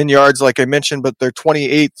in yards, like I mentioned, but they're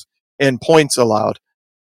 28th in points allowed.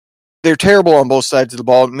 They're terrible on both sides of the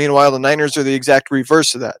ball. Meanwhile, the Niners are the exact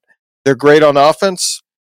reverse of that. They're great on offense,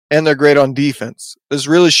 and they're great on defense. This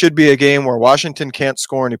really should be a game where Washington can't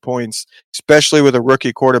score any points, especially with a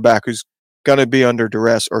rookie quarterback who's going to be under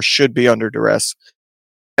duress or should be under duress.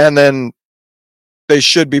 And then they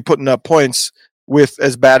should be putting up points with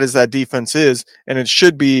as bad as that defense is. And it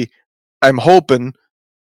should be, I'm hoping,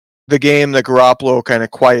 the game that Garoppolo kind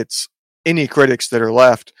of quiets any critics that are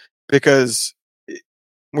left, because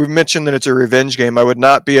we've mentioned that it's a revenge game. I would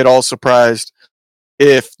not be at all surprised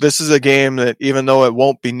if this is a game that, even though it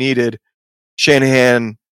won't be needed,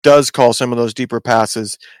 Shanahan does call some of those deeper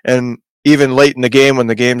passes. And even late in the game, when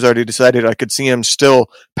the game's already decided, I could see him still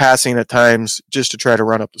passing at times just to try to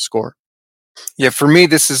run up the score. Yeah, for me,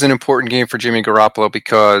 this is an important game for Jimmy Garoppolo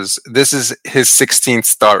because this is his 16th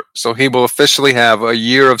start. So he will officially have a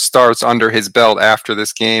year of starts under his belt after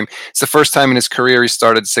this game. It's the first time in his career he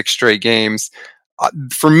started 6 straight games.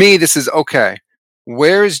 For me, this is okay.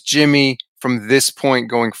 Where is Jimmy from this point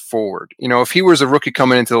going forward? You know, if he was a rookie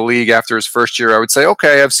coming into the league after his first year, I would say,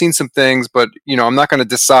 okay, I've seen some things, but, you know, I'm not going to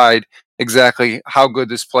decide exactly how good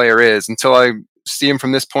this player is until I see him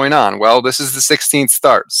from this point on. Well, this is the 16th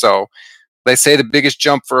start. So they say the biggest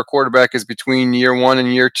jump for a quarterback is between year 1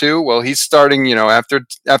 and year 2. Well, he's starting, you know,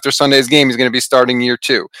 after Sunday's game, he's going to be starting year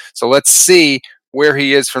 2. So let's see where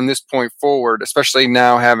he is from this point forward, especially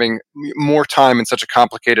now having more time in such a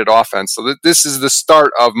complicated offense. So this is the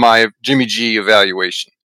start of my Jimmy G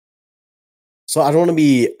evaluation. So I don't want to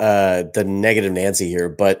be the negative Nancy here,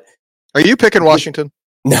 but are you picking Washington?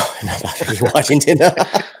 No, I'm not picking Washington.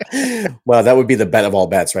 Well, that would be the bet of all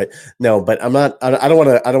bets, right? No, but I'm not. I don't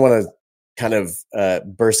want to kind of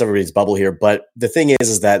burst everybody's bubble here. But the thing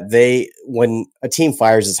is that when a team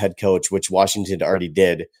fires its head coach, which Washington already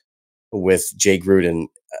did with Jay Gruden,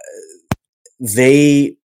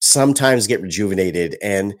 they sometimes get rejuvenated.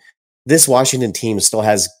 And this Washington team still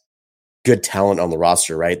has good talent on the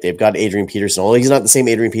roster, right? They've got Adrian Peterson. Although he's not the same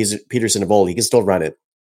Adrian Peterson of old, he can still run it.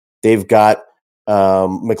 They've got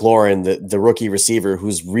McLaurin, the rookie receiver,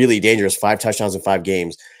 who's really dangerous, 5 touchdowns in 5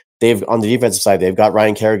 games. They've, on the defensive side, they've got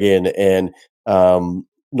Ryan Kerrigan and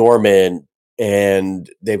Norman, and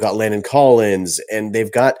they've got Landon Collins, and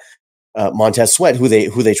they've got Montez Sweat, who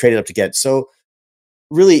they traded up to get. So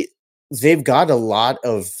really, they've got a lot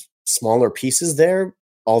of smaller pieces there.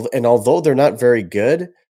 And although they're not very good,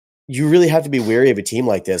 you really have to be wary of a team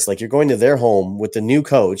like this. Like, you're going to their home with the new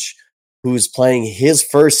coach who's playing his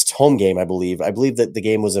first home game, I believe. I believe that the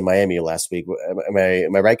game was in Miami last week. Am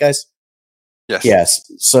I right, guys? Yes.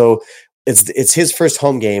 Yes. So it's his first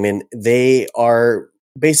home game, and they are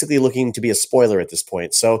basically looking to be a spoiler at this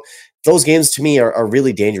point. So those games to me are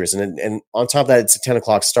really dangerous. And on top of that, it's a 10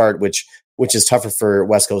 o'clock start, which is tougher for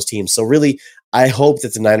West Coast teams. So really, I hope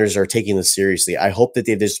that the Niners are taking this seriously. I hope that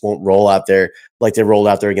they just won't roll out there like they rolled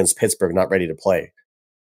out there against Pittsburgh, not ready to play.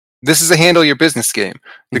 This is a handle your business game.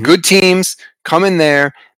 The good teams come in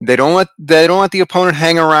there. They don't let the opponent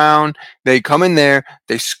hang around. They come in there.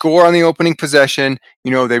 They score on the opening possession.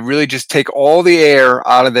 You know, they really just take all the air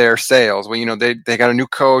out of their sails. Well, you know, they got a new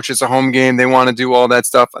coach. It's a home game. They want to do all that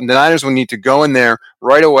stuff. And the Niners will need to go in there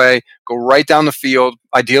right away, go right down the field,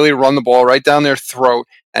 ideally run the ball right down their throat,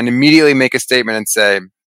 and immediately make a statement and say,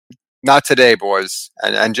 not today, boys,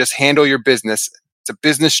 and just handle your business. It's a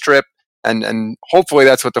business trip. And hopefully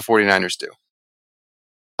that's what the 49ers do.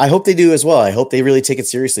 I hope they do as well. I hope they really take it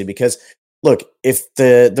seriously, because look, if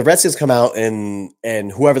the Redskins come out and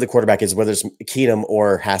whoever the quarterback is, whether it's Keenum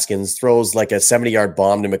or Haskins, throws like a 70-yard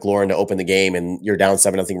bomb to McLaurin to open the game and you're down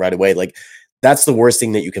 7-0 right away, like, that's the worst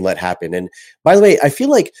thing that you can let happen. And by the way, I feel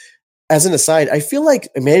like, as an aside, I feel like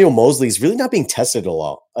Emmanuel Moseley is really not being tested at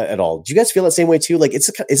all. Do you guys feel that same way too? Like,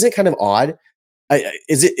 isn't it kind of odd?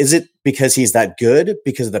 Is it because he's that good,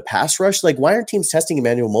 because of the pass rush? Like, why aren't teams testing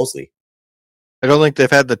Emmanuel Moseley? I don't think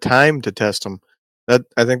they've had the time to test him.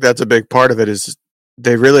 I think that's a big part of it, is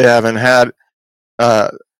they really haven't had,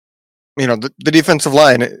 the defensive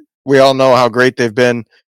line. We all know how great they've been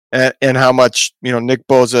and how much, Nick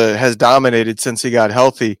Bosa has dominated since he got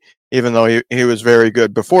healthy, even though he was very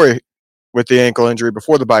good before with the ankle injury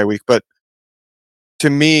before the bye week. But to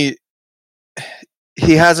me,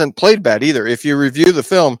 he hasn't played bad either. If you review the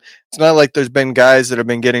film, it's not like there's been guys that have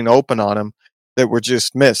been getting open on him that were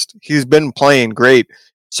just missed. He's been playing great.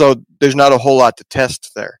 So there's not a whole lot to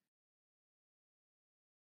test there.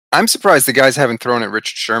 I'm surprised the guys haven't thrown at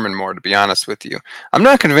Richard Sherman more, to be honest with you. I'm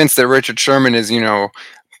not convinced that Richard Sherman is,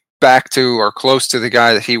 back to or close to the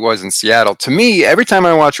guy that he was in Seattle. To me, every time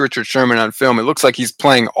I watch Richard Sherman on film, it looks like he's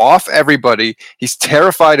playing off everybody. He's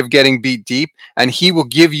terrified of getting beat deep, and he will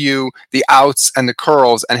give you the outs and the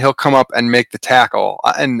curls, and he'll come up and make the tackle.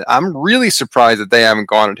 And I'm really surprised that they haven't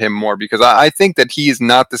gone at him more, because I think that he is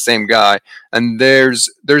not the same guy, and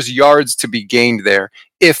there's yards to be gained there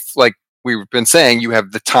if, like we've been saying, you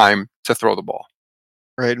have the time to throw the ball.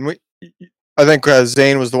 Right, and I think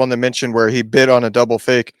Zane was the one that mentioned where he bid on a double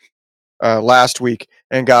fake. last week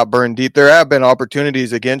and got burned deep. There have been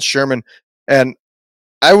opportunities against Sherman, and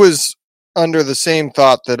I was under the same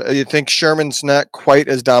thought that you think Sherman's not quite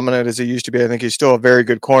as dominant as he used to be. I think he's still a very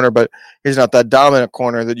good corner, but he's not that dominant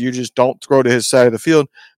corner that you just don't throw to his side of the field.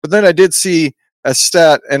 But then I did see a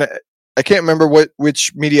stat, and I can't remember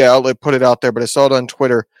which media outlet put it out there, but I saw it on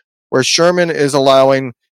Twitter, where Sherman is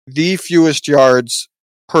allowing the fewest yards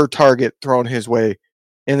per target thrown his way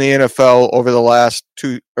in the NFL over the last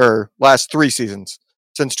 3 seasons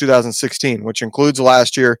since 2016, which includes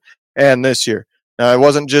last year and this year. Now, it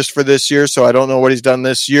wasn't just for this year, so I don't know what he's done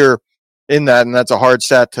this year in that, and that's a hard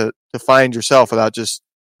stat to find yourself without just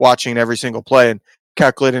watching every single play and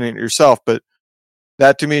calculating it yourself. But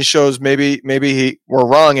that to me shows maybe we're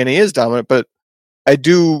wrong and he is dominant. But I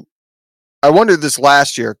wondered this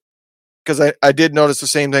last year because I did notice the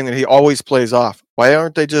same thing, that he always plays off. Why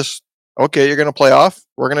aren't they just, okay, you're going to play off?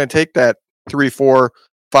 We're going to take that 3, 4,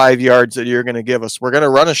 5 yards that you're going to give us. We're going to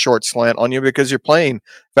run a short slant on you because you're playing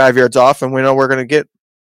 5 yards off, and we know we're going to get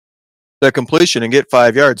the completion and get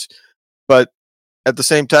 5 yards. But at the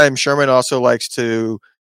same time, Sherman also likes to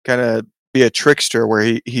kind of be a trickster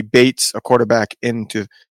where he baits a quarterback into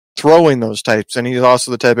throwing those types. And he's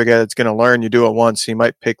also the type of guy that's going to learn. You do it once, he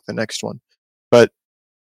might pick the next one. But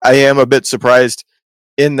I am a bit surprised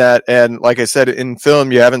in that. And like I said, in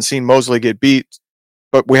film, you haven't seen Mosley get beat,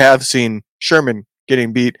 but we have seen Sherman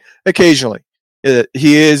getting beat occasionally. I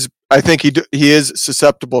think he is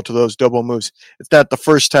susceptible to those double moves. It's not the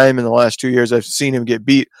first time in the last 2 years I've seen him get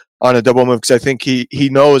beat on a double move, because I think he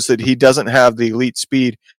knows that he doesn't have the elite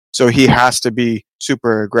speed, so he has to be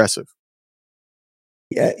super aggressive.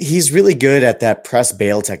 Yeah, he's really good at that press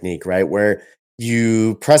bail technique, right? Where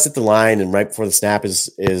you press at the line, and right before the snap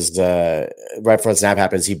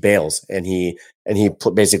happens, he bails and he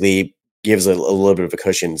basically gives a little bit of a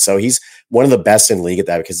cushion. So he's one of the best in the league at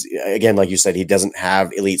that, because again, like you said, he doesn't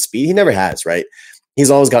have elite speed. He never has, right?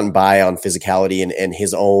 He's always gotten by on physicality and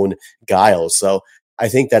his own guile. So I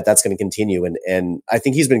think that's going to continue. And I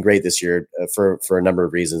think he's been great this year for a number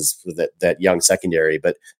of reasons for that young secondary.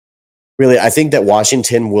 But really, I think that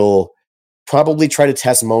Washington will probably try to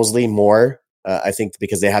test Mosley more. I think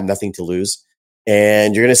because they have nothing to lose.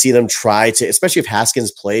 And you're going to see them try to, especially if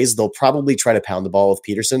Haskins plays, they'll probably try to pound the ball with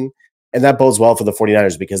Peterson. And that bodes well for the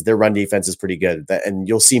 49ers because their run defense is pretty good. And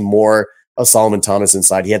you'll see more of Solomon Thomas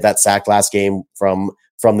inside. He had that sack last game from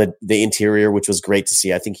the interior, which was great to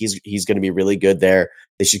see. I think he's going to be really good there.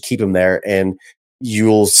 They should keep him there, and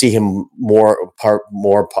you'll see him more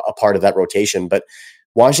a part of that rotation. But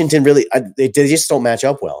Washington really, they just don't match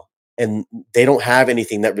up well, and they don't have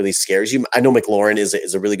anything that really scares you. I know McLaurin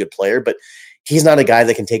is a really good player, but he's not a guy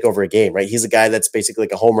that can take over a game, right? He's a guy that's basically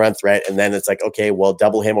like a home run threat, and then it's like, okay, well,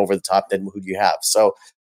 double him over the top, then who do you have? So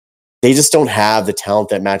they just don't have the talent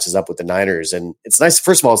that matches up with the Niners. And it's nice,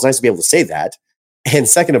 first of all, it's nice to be able to say that. And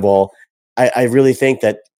second of all, I really think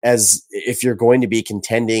that if you're going to be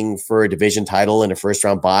contending for a division title and a first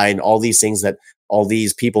round bye and all these things that all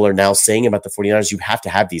these people are now saying about the 49ers, you have to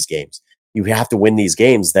have these games. You have to win these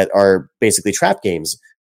games that are basically trap games.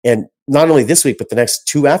 And not only this week, but the next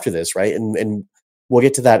two after this, right? And we'll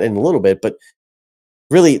get to that in a little bit. But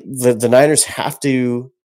really, the Niners have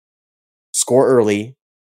to score early,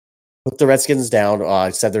 put the Redskins down. I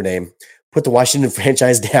said their name. Put the Washington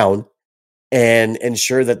franchise down and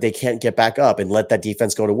ensure that they can't get back up and let that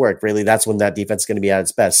defense go to work. Really, that's when that defense is going to be at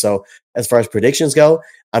its best. So as far as predictions go,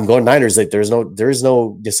 I'm going Niners. Like there is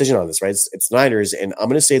no decision on this, right? It's Niners, and I'm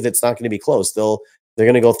going to say that it's not going to be close. They're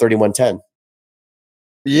going to go 31-10.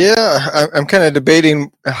 Yeah, I'm kind of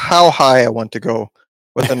debating how high I want to go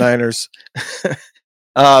with the Niners.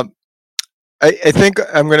 I think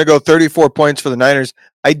I'm going to go 34 points for the Niners.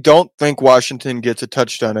 I don't think Washington gets a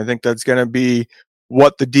touchdown. I think that's going to be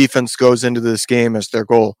what the defense goes into this game as their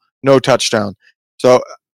goal. No touchdown. So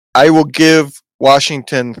I will give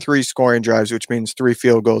Washington 3 scoring drives, which means 3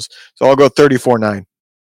 field goals. So I'll go 34-9.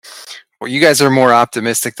 Well, you guys are more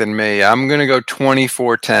optimistic than me. I'm going to go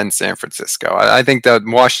 24-10 San Francisco. I think that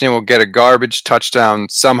Washington will get a garbage touchdown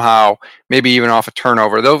somehow, maybe even off a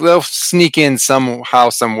turnover. They'll sneak in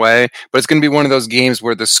somehow, some way, but it's going to be one of those games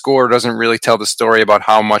where the score doesn't really tell the story about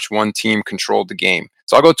how much one team controlled the game.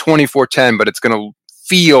 So I'll go 24-10, but it's going to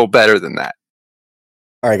feel better than that.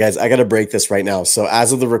 All right, guys, I got to break this right now. So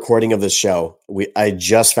as of the recording of this show, I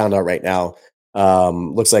just found out right now,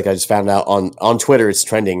 looks like I just found out on Twitter, it's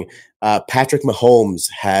trending. Patrick Mahomes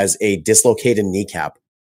has a dislocated kneecap.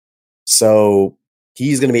 So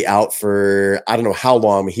he's going to be out for, I don't know how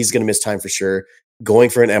long, but he's going to miss time for sure. Going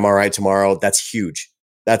for an MRI tomorrow. That's huge.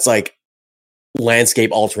 That's like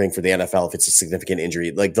landscape altering for the NFL if it's a significant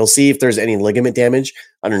injury. Like they'll see if there's any ligament damage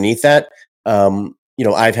underneath that.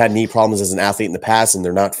 I've had knee problems as an athlete in the past, and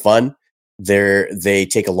they're not fun. They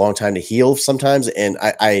take a long time to heal sometimes, and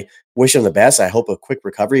I wish him the best. I hope a quick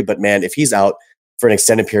recovery. But man, if he's out for an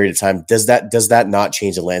extended period of time, does that not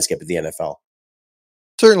change the landscape of the NFL?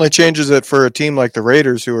 Certainly changes it for a team like the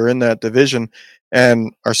Raiders, who are in that division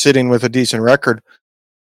and are sitting with a decent record.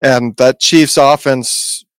 And that Chiefs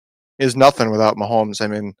offense is nothing without Mahomes. I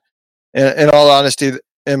mean, in all honesty,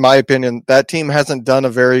 in my opinion, that team hasn't done a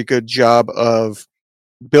very good job of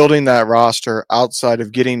building that roster outside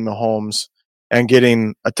of getting Mahomes and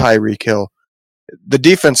getting a Tyreek Hill. The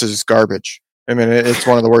defense is garbage. I mean, it's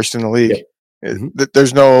one of the worst in the league. Yeah. Mm-hmm.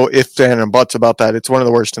 There's no ifs, ands, and buts about that. It's one of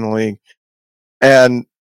the worst in the league. And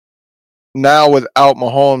now without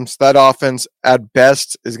Mahomes, that offense at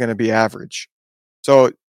best is going to be average.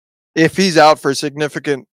 So if he's out for a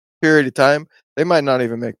significant period of time, they might not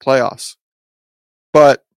even make playoffs.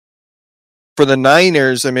 But for the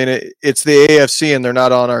Niners, I mean, it's the AFC and they're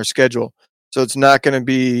not on our schedule. So it's not going to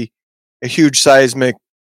be a huge seismic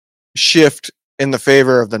shift in the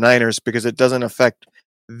favor of the Niners because it doesn't affect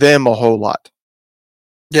them a whole lot.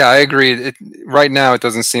 Yeah, I agree. Right now, it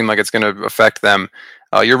doesn't seem like it's going to affect them.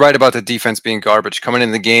 You're right about the defense being garbage. Coming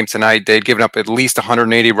in the game tonight, they'd given up at least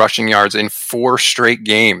 180 rushing yards in 4 straight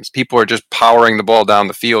games. People are just powering the ball down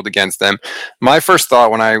the field against them. My first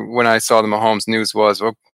thought when I saw the Mahomes news was,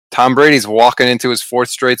 well, Tom Brady's walking into his 4th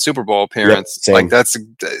straight Super Bowl appearance. Yep,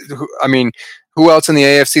 who else in the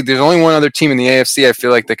AFC? There's only one other team in the AFC I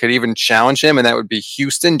feel like that could even challenge him, and that would be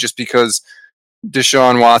Houston, just because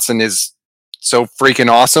Deshaun Watson is so freaking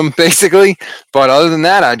awesome, basically. But other than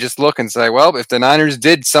that, I just look and say, well, if the Niners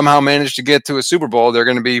did somehow manage to get to a Super Bowl, they're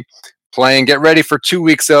going to be playing, get ready for 2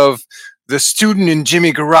 weeks of the student in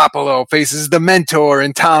Jimmy Garoppolo faces the mentor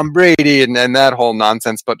in Tom Brady and that whole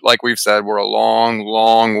nonsense. But like we've said, we're a long,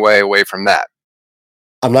 long way away from that.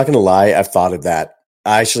 I'm not going to lie. I've thought of that.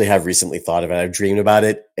 I actually have recently thought of it. I've dreamed about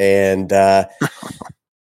it. And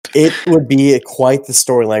it would be quite the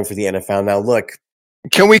storyline for the NFL. Now, look.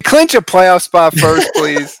 Can we clinch a playoff spot first,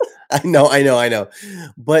 please? I know.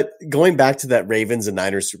 But going back to that Ravens and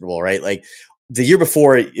Niners Super Bowl, right? Like the year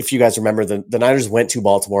before, if you guys remember, the Niners went to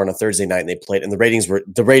Baltimore on a Thursday night and they played, and the ratings were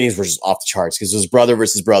just off the charts because it was brother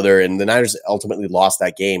versus brother, and the Niners ultimately lost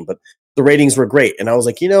that game, but the ratings were great. And I was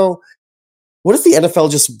like, what if the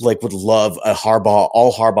NFL just would love a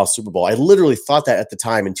all Harbaugh Super Bowl? I literally thought that at the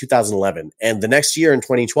time in 2011. And the next year in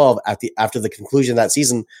 2012, after the conclusion of that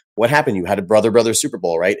season, what happened? You had a brother Super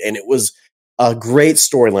Bowl, right? And it was a great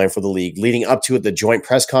storyline for the league leading up to it, the joint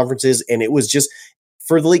press conferences. And it was just,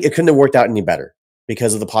 for the league, it couldn't have worked out any better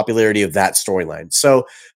because of the popularity of that storyline. So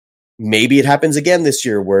maybe it happens again this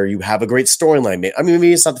year where you have a great storyline. I mean,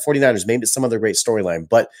 maybe it's not the 49ers, maybe it's some other great storyline,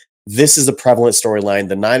 but this is a prevalent storyline.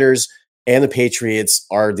 The Niners and the Patriots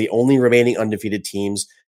are the only remaining undefeated teams.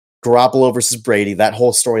 Garoppolo versus Brady, that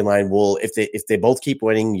whole storyline will, if they both keep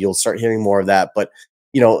winning, you'll start hearing more of that. But,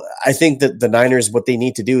 I think that the Niners, what they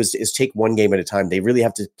need to do is take one game at a time. They really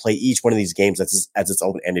have to play each one of these games as its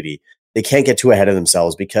own entity. They can't get too ahead of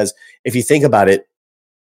themselves because if you think about it,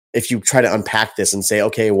 if you try to unpack this and say,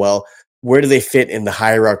 okay, well, where do they fit in the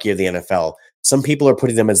hierarchy of the NFL? Some people are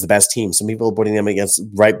putting them as the best team. Some people are putting them against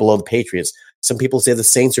right below the Patriots. Some people say the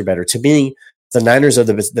Saints are better. To me, the Niners are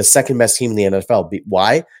the second best team in the NFL.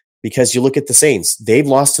 Why? Because you look at the Saints. They've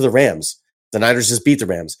lost to the Rams. The Niners just beat the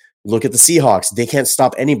Rams. You look at the Seahawks. They can't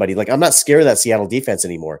stop anybody. I'm not scared of that Seattle defense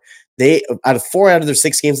anymore. Out of 4 out of their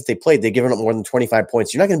 6 games that they played, they've given up more than 25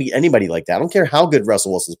 points. You're not going to beat anybody like that. I don't care how good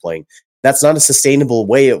Russell Wilson's playing. That's not a sustainable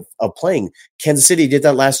way of playing. Kansas City did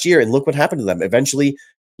that last year, and look what happened to them. Eventually,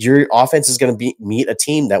 your offense is going to meet a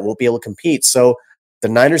team that won't be able to compete. So the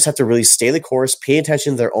Niners have to really stay the course, pay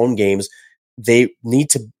attention to their own games. They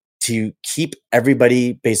need to keep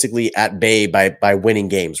everybody basically at bay by winning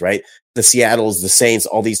games, right? The Seattles, the Saints,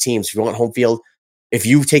 all these teams, if you want home field, if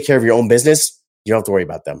you take care of your own business, you don't have to worry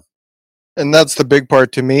about them. And that's the big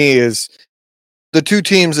part to me is the 2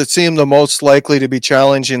 teams that seem the most likely to be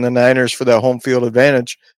challenging the Niners for that home field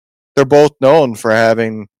advantage. They're both known for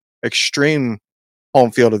having extreme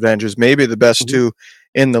home field advantages, maybe the best 2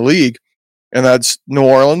 in the league. And that's New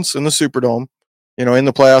Orleans in the Superdome. In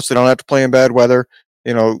the playoffs, they don't have to play in bad weather.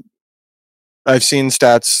 I've seen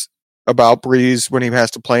stats about Breeze when he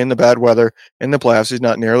has to play in the bad weather in the playoffs. He's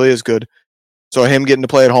not nearly as good. So him getting to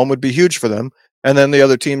play at home would be huge for them. And then the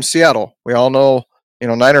other team, Seattle. We all know,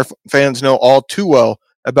 Niner fans know all too well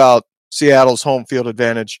about Seattle's home field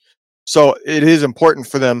advantage. So it is important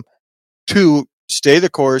for them to stay the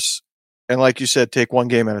course and, like you said, take one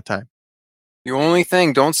game at a time. The only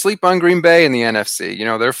thing, don't sleep on Green Bay in the NFC. You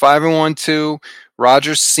know, they're 5-1 too.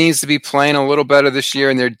 Rodgers seems to be playing a little better this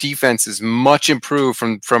year, and their defense is much improved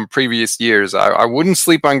from previous years. I wouldn't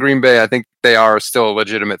sleep on Green Bay. I think they are still a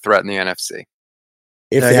legitimate threat in the NFC.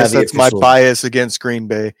 I guess that's my bias against Green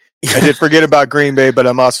Bay. I did forget about Green Bay, but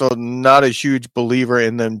I'm also not a huge believer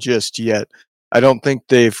in them just yet. I don't think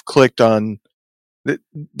they've clicked on.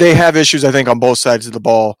 They have issues, I think, on both sides of the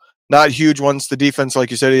ball. Not huge ones. The defense,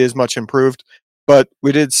 like you said, is much improved. But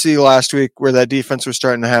we did see last week where that defense was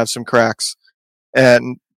starting to have some cracks.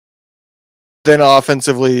 And then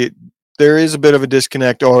offensively, there is a bit of a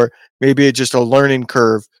disconnect, or maybe it's just a learning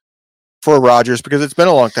curve for Rodgers, because it's been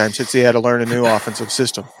a long time since he had to learn a new offensive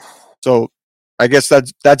system. So I guess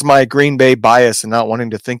that's my Green Bay bias and not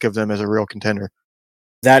wanting to think of them as a real contender.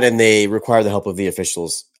 That, and they require the help of the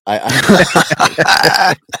officials.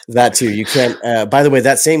 That too. You can't. By the way,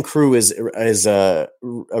 that same crew is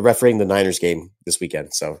refereeing the Niners game this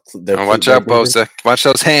weekend. So watch out, Bosa. Watch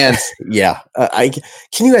those hands. Yeah.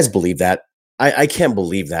 Can you guys believe that? I can't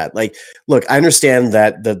believe that. Like, look, I understand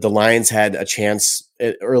that the Lions had a chance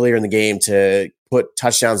earlier in the game to put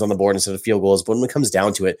touchdowns on the board instead of field goals, but when it comes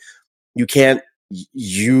down to it, you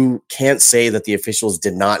can't say that the officials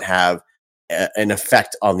did not have an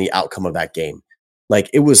effect on the outcome of that game. Like,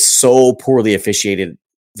 it was so poorly officiated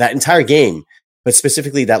that entire game, but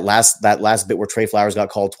specifically that last bit where Trey Flowers got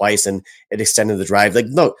called twice and it extended the drive. Like,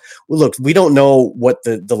 no, look, we don't know what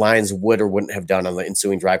the Lions would or wouldn't have done on the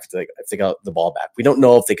ensuing drive if they got the ball back. We don't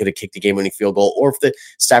know if they could have kicked the game-winning field goal or if the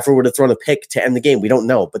Stafford would have thrown a pick to end the game. We don't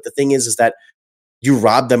know. But the thing is that you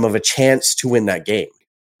robbed them of a chance to win that game.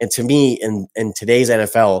 And to me, in today's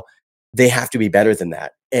NFL, they have to be better than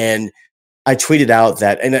that. And I tweeted out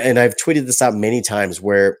that, and I've tweeted this out many times,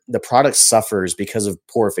 where the product suffers because of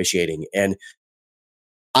poor officiating. And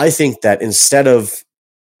I think that instead of,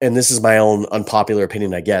 and this is my own unpopular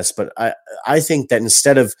opinion, I guess, but I think that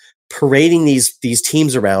instead of parading these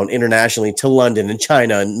teams around internationally to London and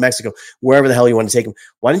China and Mexico, wherever the hell you want to take them,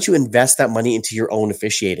 why don't you invest that money into your own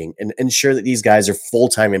officiating and ensure that these guys are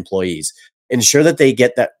full-time employees? Ensure that they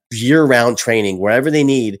get that year-round training wherever they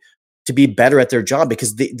need to be better at their job,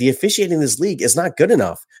 because the officiating in this league is not good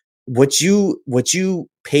enough. What you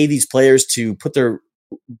pay these players to put their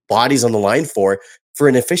bodies on the line for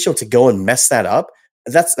an official to go and mess that up,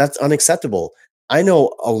 that's unacceptable. I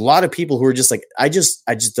know a lot of people who are just like,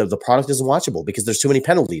 the product isn't watchable because there's too many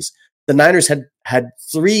penalties. The Niners had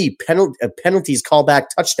 3 penalties callback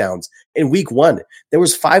touchdowns in week 1. There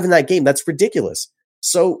was 5 in that game. That's ridiculous.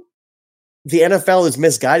 So the NFL is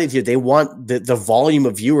misguided here. They want the volume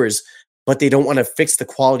of viewers, but they don't want to fix the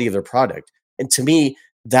quality of their product. And to me,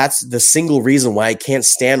 that's the single reason why I can't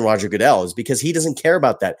stand Roger Goodell, is because he doesn't care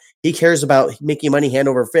about that. He cares about making money hand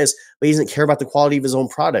over fist, but he doesn't care about the quality of his own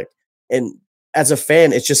product. And as a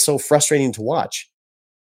fan, it's just so frustrating to watch.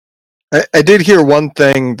 I did hear one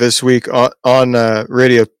thing this week on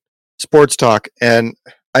radio sports talk, and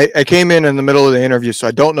I came in the middle of the interview, so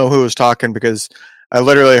I don't know who was talking, because I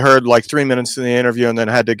literally heard like 3 minutes in the interview and then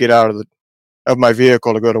had to get out of my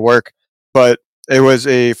vehicle to go to work. But it was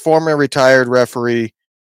a former retired referee,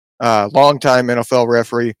 longtime NFL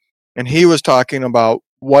referee, and he was talking about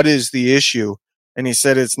what is the issue. And he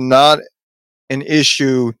said it's not an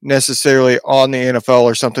issue necessarily on the NFL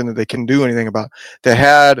or something that they can do anything about. They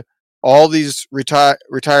had all these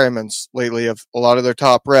retirements lately of a lot of their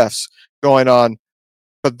top refs going on,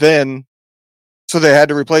 but then so they had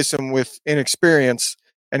to replace him with inexperience.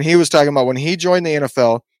 And he was talking about when he joined the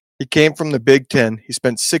NFL, he came from the Big Ten. He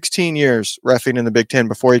spent 16 years reffing in the Big Ten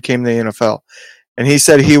before he came to the NFL. And he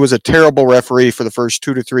said he was a terrible referee for the first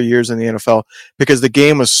 2 to 3 years in the NFL because the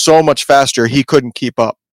game was so much faster, he couldn't keep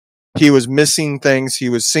up. He was missing things. He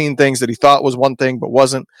was seeing things that he thought was one thing but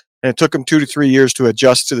wasn't. And it took him 2 to 3 years to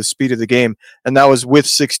adjust to the speed of the game. And that was with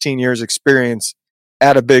 16 years experience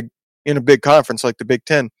in a big conference like the Big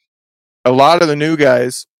Ten. A lot of the new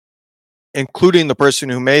guys, including the person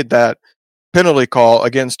who made that penalty call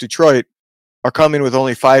against Detroit, are coming with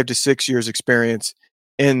only 5 to 6 years experience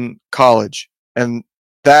in college. And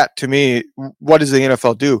that, to me, what does the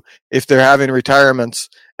NFL do? If they're having retirements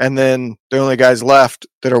and then the only guys left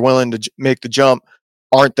that are willing to make the jump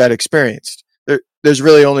aren't that experienced, there's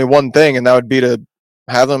really only one thing, and that would be to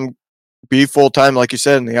have them be full-time, like you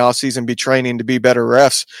said, in the offseason, be training to be better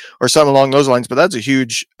refs or something along those lines. But that's a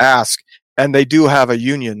huge ask. And they do have a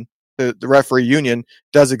union. The referee union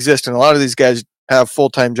does exist. And a lot of these guys have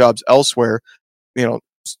full-time jobs elsewhere. You know,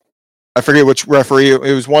 I forget which referee.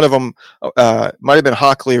 It was one of them. Might have been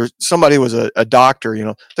Hockley, or somebody was a doctor. You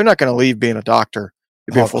know, they're not going to leave being a doctor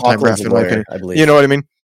to be a full-time ref, in my opinion. I believe. You know what I mean?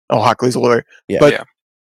 Oh, Hockley's a lawyer. Yeah. But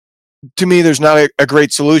to me, there's not a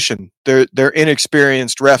great solution. They're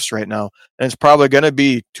inexperienced refs right now, and it's probably going to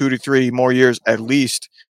be 2 to 3 more years at least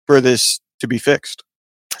for this to be fixed.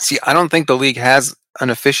 See, I don't think the league has an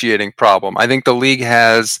officiating problem. I think the league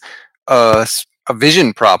has a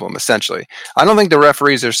vision problem, essentially. I don't think the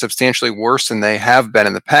referees are substantially worse than they have been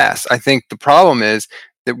in the past. I think the problem is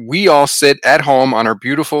that we all sit at home on our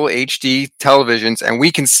beautiful HD televisions and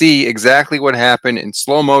we can see exactly what happened in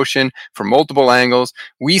slow motion from multiple angles.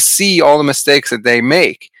 We see all the mistakes that they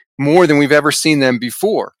make more than we've ever seen them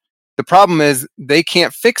before. The problem is they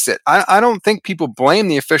can't fix it. I don't think people blame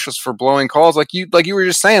the officials for blowing calls like you were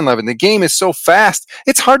just saying, Levin. The game is so fast.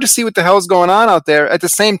 It's hard to see what the hell is going on out there. At the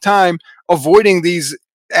same time, avoiding these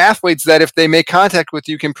athletes that if they make contact with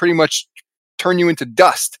you can pretty much turn you into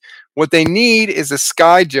dust. What they need is a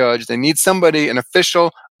sky judge. They need somebody, an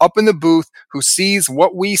official up in the booth who sees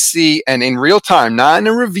what we see and in real time, not in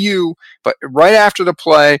a review, but right after the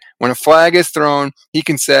play, when a flag is thrown, he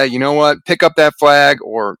can say, you know what, pick up that flag,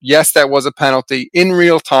 or yes, that was a penalty in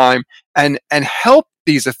real time, and help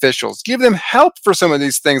these officials, give them help for some of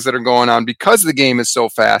these things that are going on because the game is so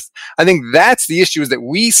fast. I think that's the issue, is that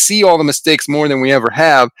we see all the mistakes more than we ever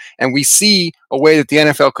have, and we see a way that the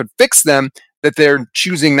NFL could fix them that they're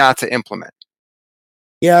choosing not to implement.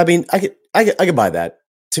 Yeah, I mean, I could buy that.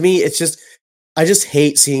 To me, it's just, I just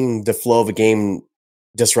hate seeing the flow of a game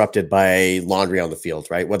disrupted by laundry on the field,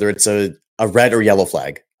 right? Whether it's a red or yellow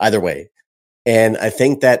flag, either way. And I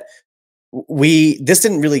think that this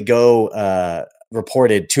didn't really go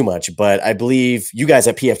reported too much, but I believe you guys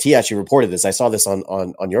at PFT actually reported this. I saw this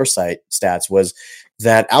on your site, Stats, was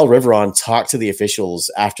that Al Riveron talked to the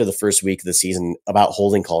officials after the first week of the season about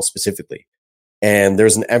holding calls specifically. And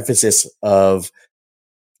there's an emphasis of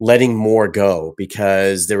letting more go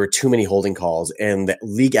because there were too many holding calls, and the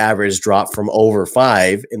league average dropped from over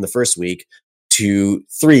 5 in the first week to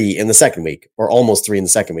 3 in the second week, or almost 3 in the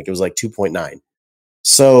second week. It was like 2.9.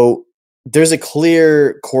 So there's a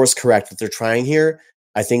clear course correct that they're trying here.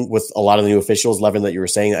 I think with a lot of the new officials, Levin, that you were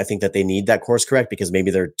saying, I think that they need that course correct because maybe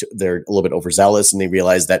they're a little bit overzealous and they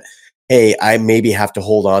realize that, hey, I maybe have to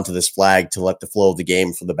hold on to this flag to let the flow of the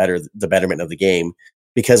game for the betterment of the game.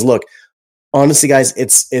 Because look, honestly, guys,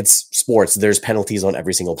 it's sports. There's penalties on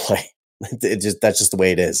every single play. That's just the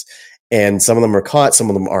way it is. And some of them are caught, some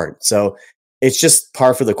of them aren't. So it's just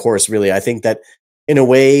par for the course, really. I think that in a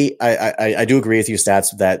way, I do agree with you,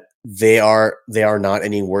 Stats, that they are not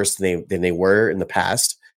any worse than they were in the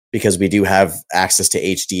past, because we do have access to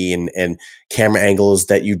HD and camera angles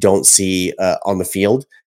that you don't see on the field.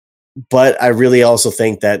 But I really also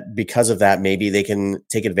think that because of that, maybe they can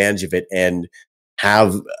take advantage of it and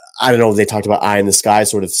have, I don't know, they talked about eye in the sky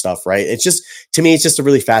sort of stuff, right? It's just, to me, it's just a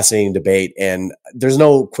really fascinating debate, and there's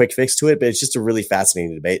no quick fix to it, but it's just a really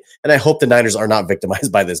fascinating debate. And I hope the Niners are not victimized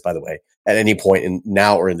by this, by the way, at any point in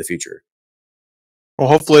now or in the future. Well,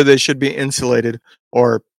 hopefully they should be insulated,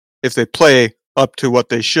 or if they play up to what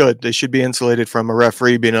they should be insulated from a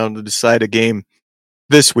referee being able to decide a game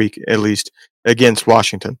this week, at least, against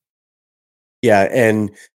Washington. Yeah,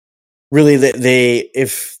 and really,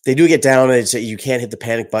 if they do get down, it's you can't hit the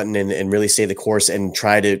panic button and really stay the course and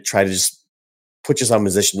try to just put yourself in a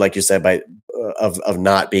position, like you said, of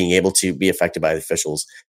not being able to be affected by the officials.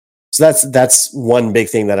 So that's one big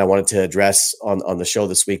thing that I wanted to address on the show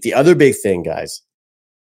this week. The other big thing, guys,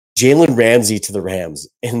 Jalen Ramsey to the Rams,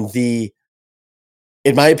 and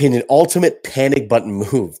in my opinion, ultimate panic button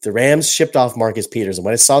move. The Rams shipped off Marcus Peters, and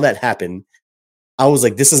when I saw that happen, I was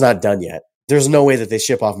like, this is not done yet. There's no way that they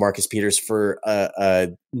ship off Marcus Peters for a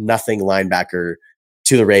nothing linebacker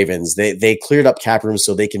to the Ravens. They cleared up cap room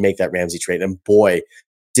so they can make that Ramsey trade. And boy,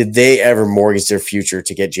 did they ever mortgage their future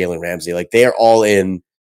to get Jalen Ramsey. Like, they are all in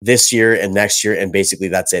this year and next year, and basically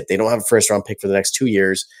that's it. They don't have a first-round pick for the next 2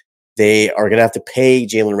 years. They are going to have to pay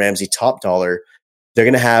Jalen Ramsey top dollar. They're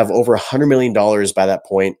going to have over $100 million by that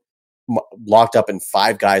point locked up in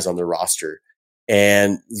 5 guys on their roster.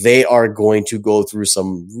 And they are going to go through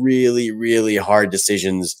some really, really hard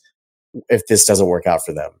decisions if this doesn't work out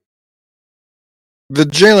for them. The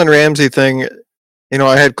Jalen Ramsey thing,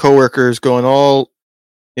 I had coworkers going,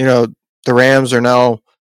 the Rams are now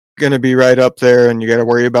going to be right up there and you got to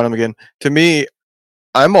worry about them again. To me,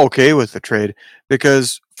 I'm okay with the trade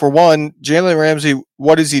because, for one, Jalen Ramsey,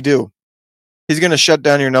 what does he do? He's going to shut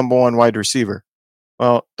down your number 1 wide receiver.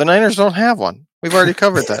 Well, the Niners don't have one. We've already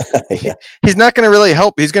covered that. Yeah. He's not going to really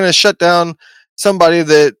help. He's going to shut down somebody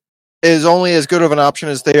that is only as good of an option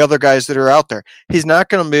as the other guys that are out there. He's not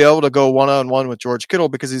going to be able to go one-on-one with George Kittle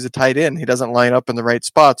because he's a tight end. He doesn't line up in the right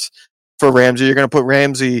spots for Ramsey. You're going to put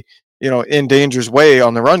Ramsey, in danger's way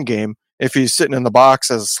on the run game if he's sitting in the box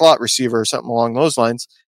as a slot receiver or something along those lines.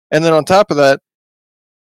 And then on top of that,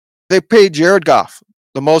 they paid Jared Goff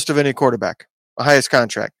the most of any quarterback, the highest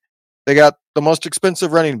contract. They got the most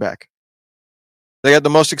expensive running back. They got the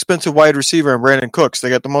most expensive wide receiver in Brandon Cooks. They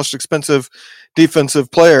got the most expensive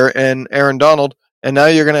defensive player in Aaron Donald. And now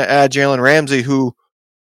you're going to add Jalen Ramsey, who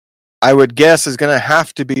I would guess is going to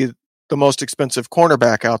have to be the most expensive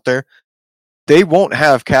cornerback out there. They won't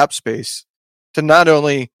have cap space to not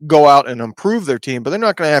only go out and improve their team, but they're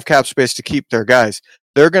not going to have cap space to keep their guys.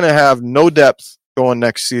 They're going to have no depth going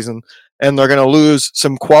next season, and they're going to lose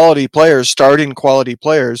some quality players, starting quality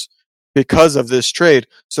players, because of this trade.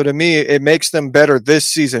 So to me, it makes them better this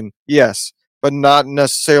season, yes, but not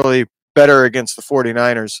necessarily better against the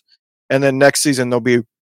 49ers. And then next season, they'll be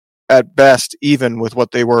at best even with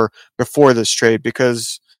what they were before this trade,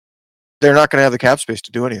 because they're not going to have the cap space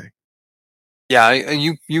to do anything. Yeah,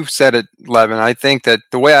 you said it, Levin. I think that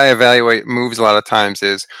the way I evaluate moves a lot of times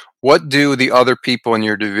is, what do the other people in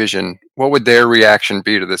your division, what would their reaction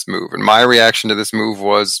be to this move? And my reaction to this move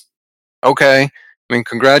was, okay, I mean,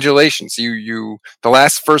 congratulations. The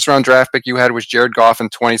last first round draft pick you had was Jared Goff in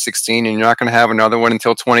 2016, and you're not going to have another one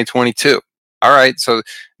until 2022. All right, so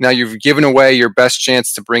now you've given away your best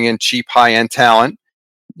chance to bring in cheap, high-end talent.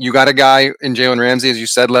 You got a guy in Jalen Ramsey, as you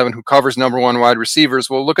said, Levin, who covers number one wide receivers.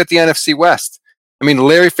 Well, look at the NFC West. I mean,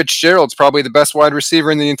 Larry Fitzgerald's probably the best wide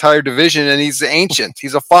receiver in the entire division, and he's ancient.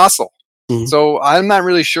 He's a fossil. Mm-hmm. So I'm not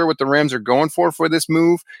really sure what the Rams are going for this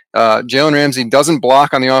move. Jalen Ramsey doesn't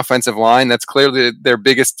block on the offensive line. That's clearly their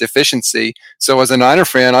biggest deficiency. So as a Niner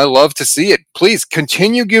fan, I love to see it. Please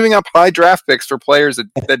continue giving up high draft picks for players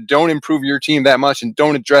that don't improve your team that much and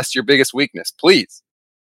don't address your biggest weakness. Please.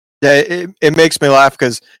 Yeah, it makes me laugh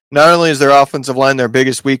because not only is their offensive line their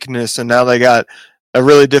biggest weakness, and now they got a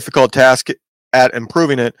really difficult task at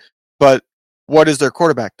improving it, but what is their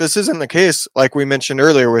quarterback? This isn't the case, like we mentioned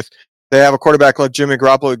earlier, with they have a quarterback like Jimmy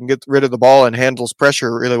Garoppolo who can get rid of the ball and handles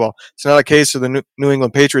pressure really well. It's not a case of the New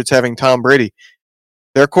England Patriots having Tom Brady.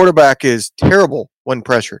 Their quarterback is terrible when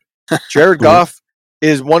pressured. Jared Goff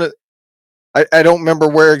is one of, I don't remember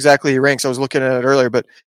where exactly he ranks. I was looking at it earlier, but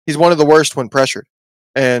he's one of the worst when pressured.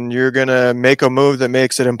 And you're going to make a move that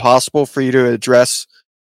makes it impossible for you to address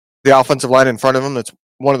the offensive line in front of him. That's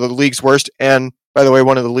one of the league's worst, and, by the way,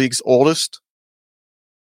 one of the league's oldest.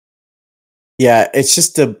 Yeah, it's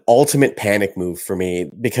just the ultimate panic move for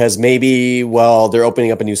me, because maybe, well, they're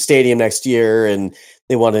opening up a new stadium next year and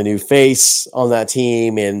they want a new face on that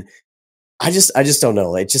team. And I just don't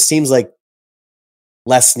know. It just seems like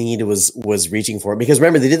Les Snead was reaching for it, because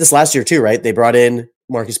remember, they did this last year too, right? They brought in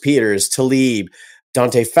Marcus Peters, Talib,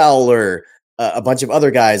 Dante Fowler, a bunch of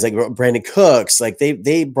other guys like Brandon Cooks. Like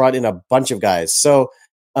they brought in a bunch of guys. So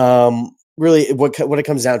really what it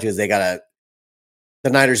comes down to is the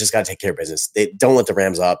Niners just got to take care of business. They don't let the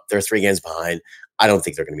Rams up. They're 3 games behind. I don't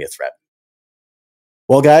think they're going to be a threat.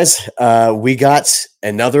 Well, guys, we got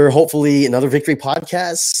hopefully another victory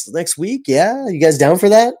podcast next week. Yeah, you guys down for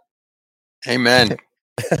that? Amen.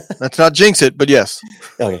 Let's not jinx it, but yes.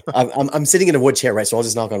 Okay, I'm sitting in a wood chair, right? So I'll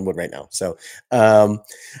just knock on wood right now. So, all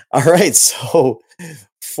right. So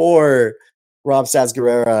for Rob Stats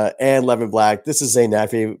Guerrera and Levin Black, this is Zane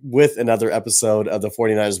Naffy with another episode of the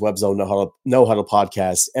 49ers Web Zone No Huddle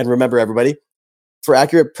podcast. And remember, everybody, for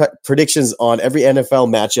accurate predictions on every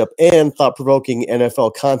NFL matchup and thought-provoking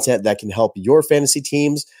NFL content that can help your fantasy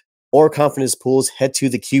teams or confidence pools, head to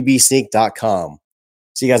theqbsneak.com.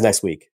 See you guys next week.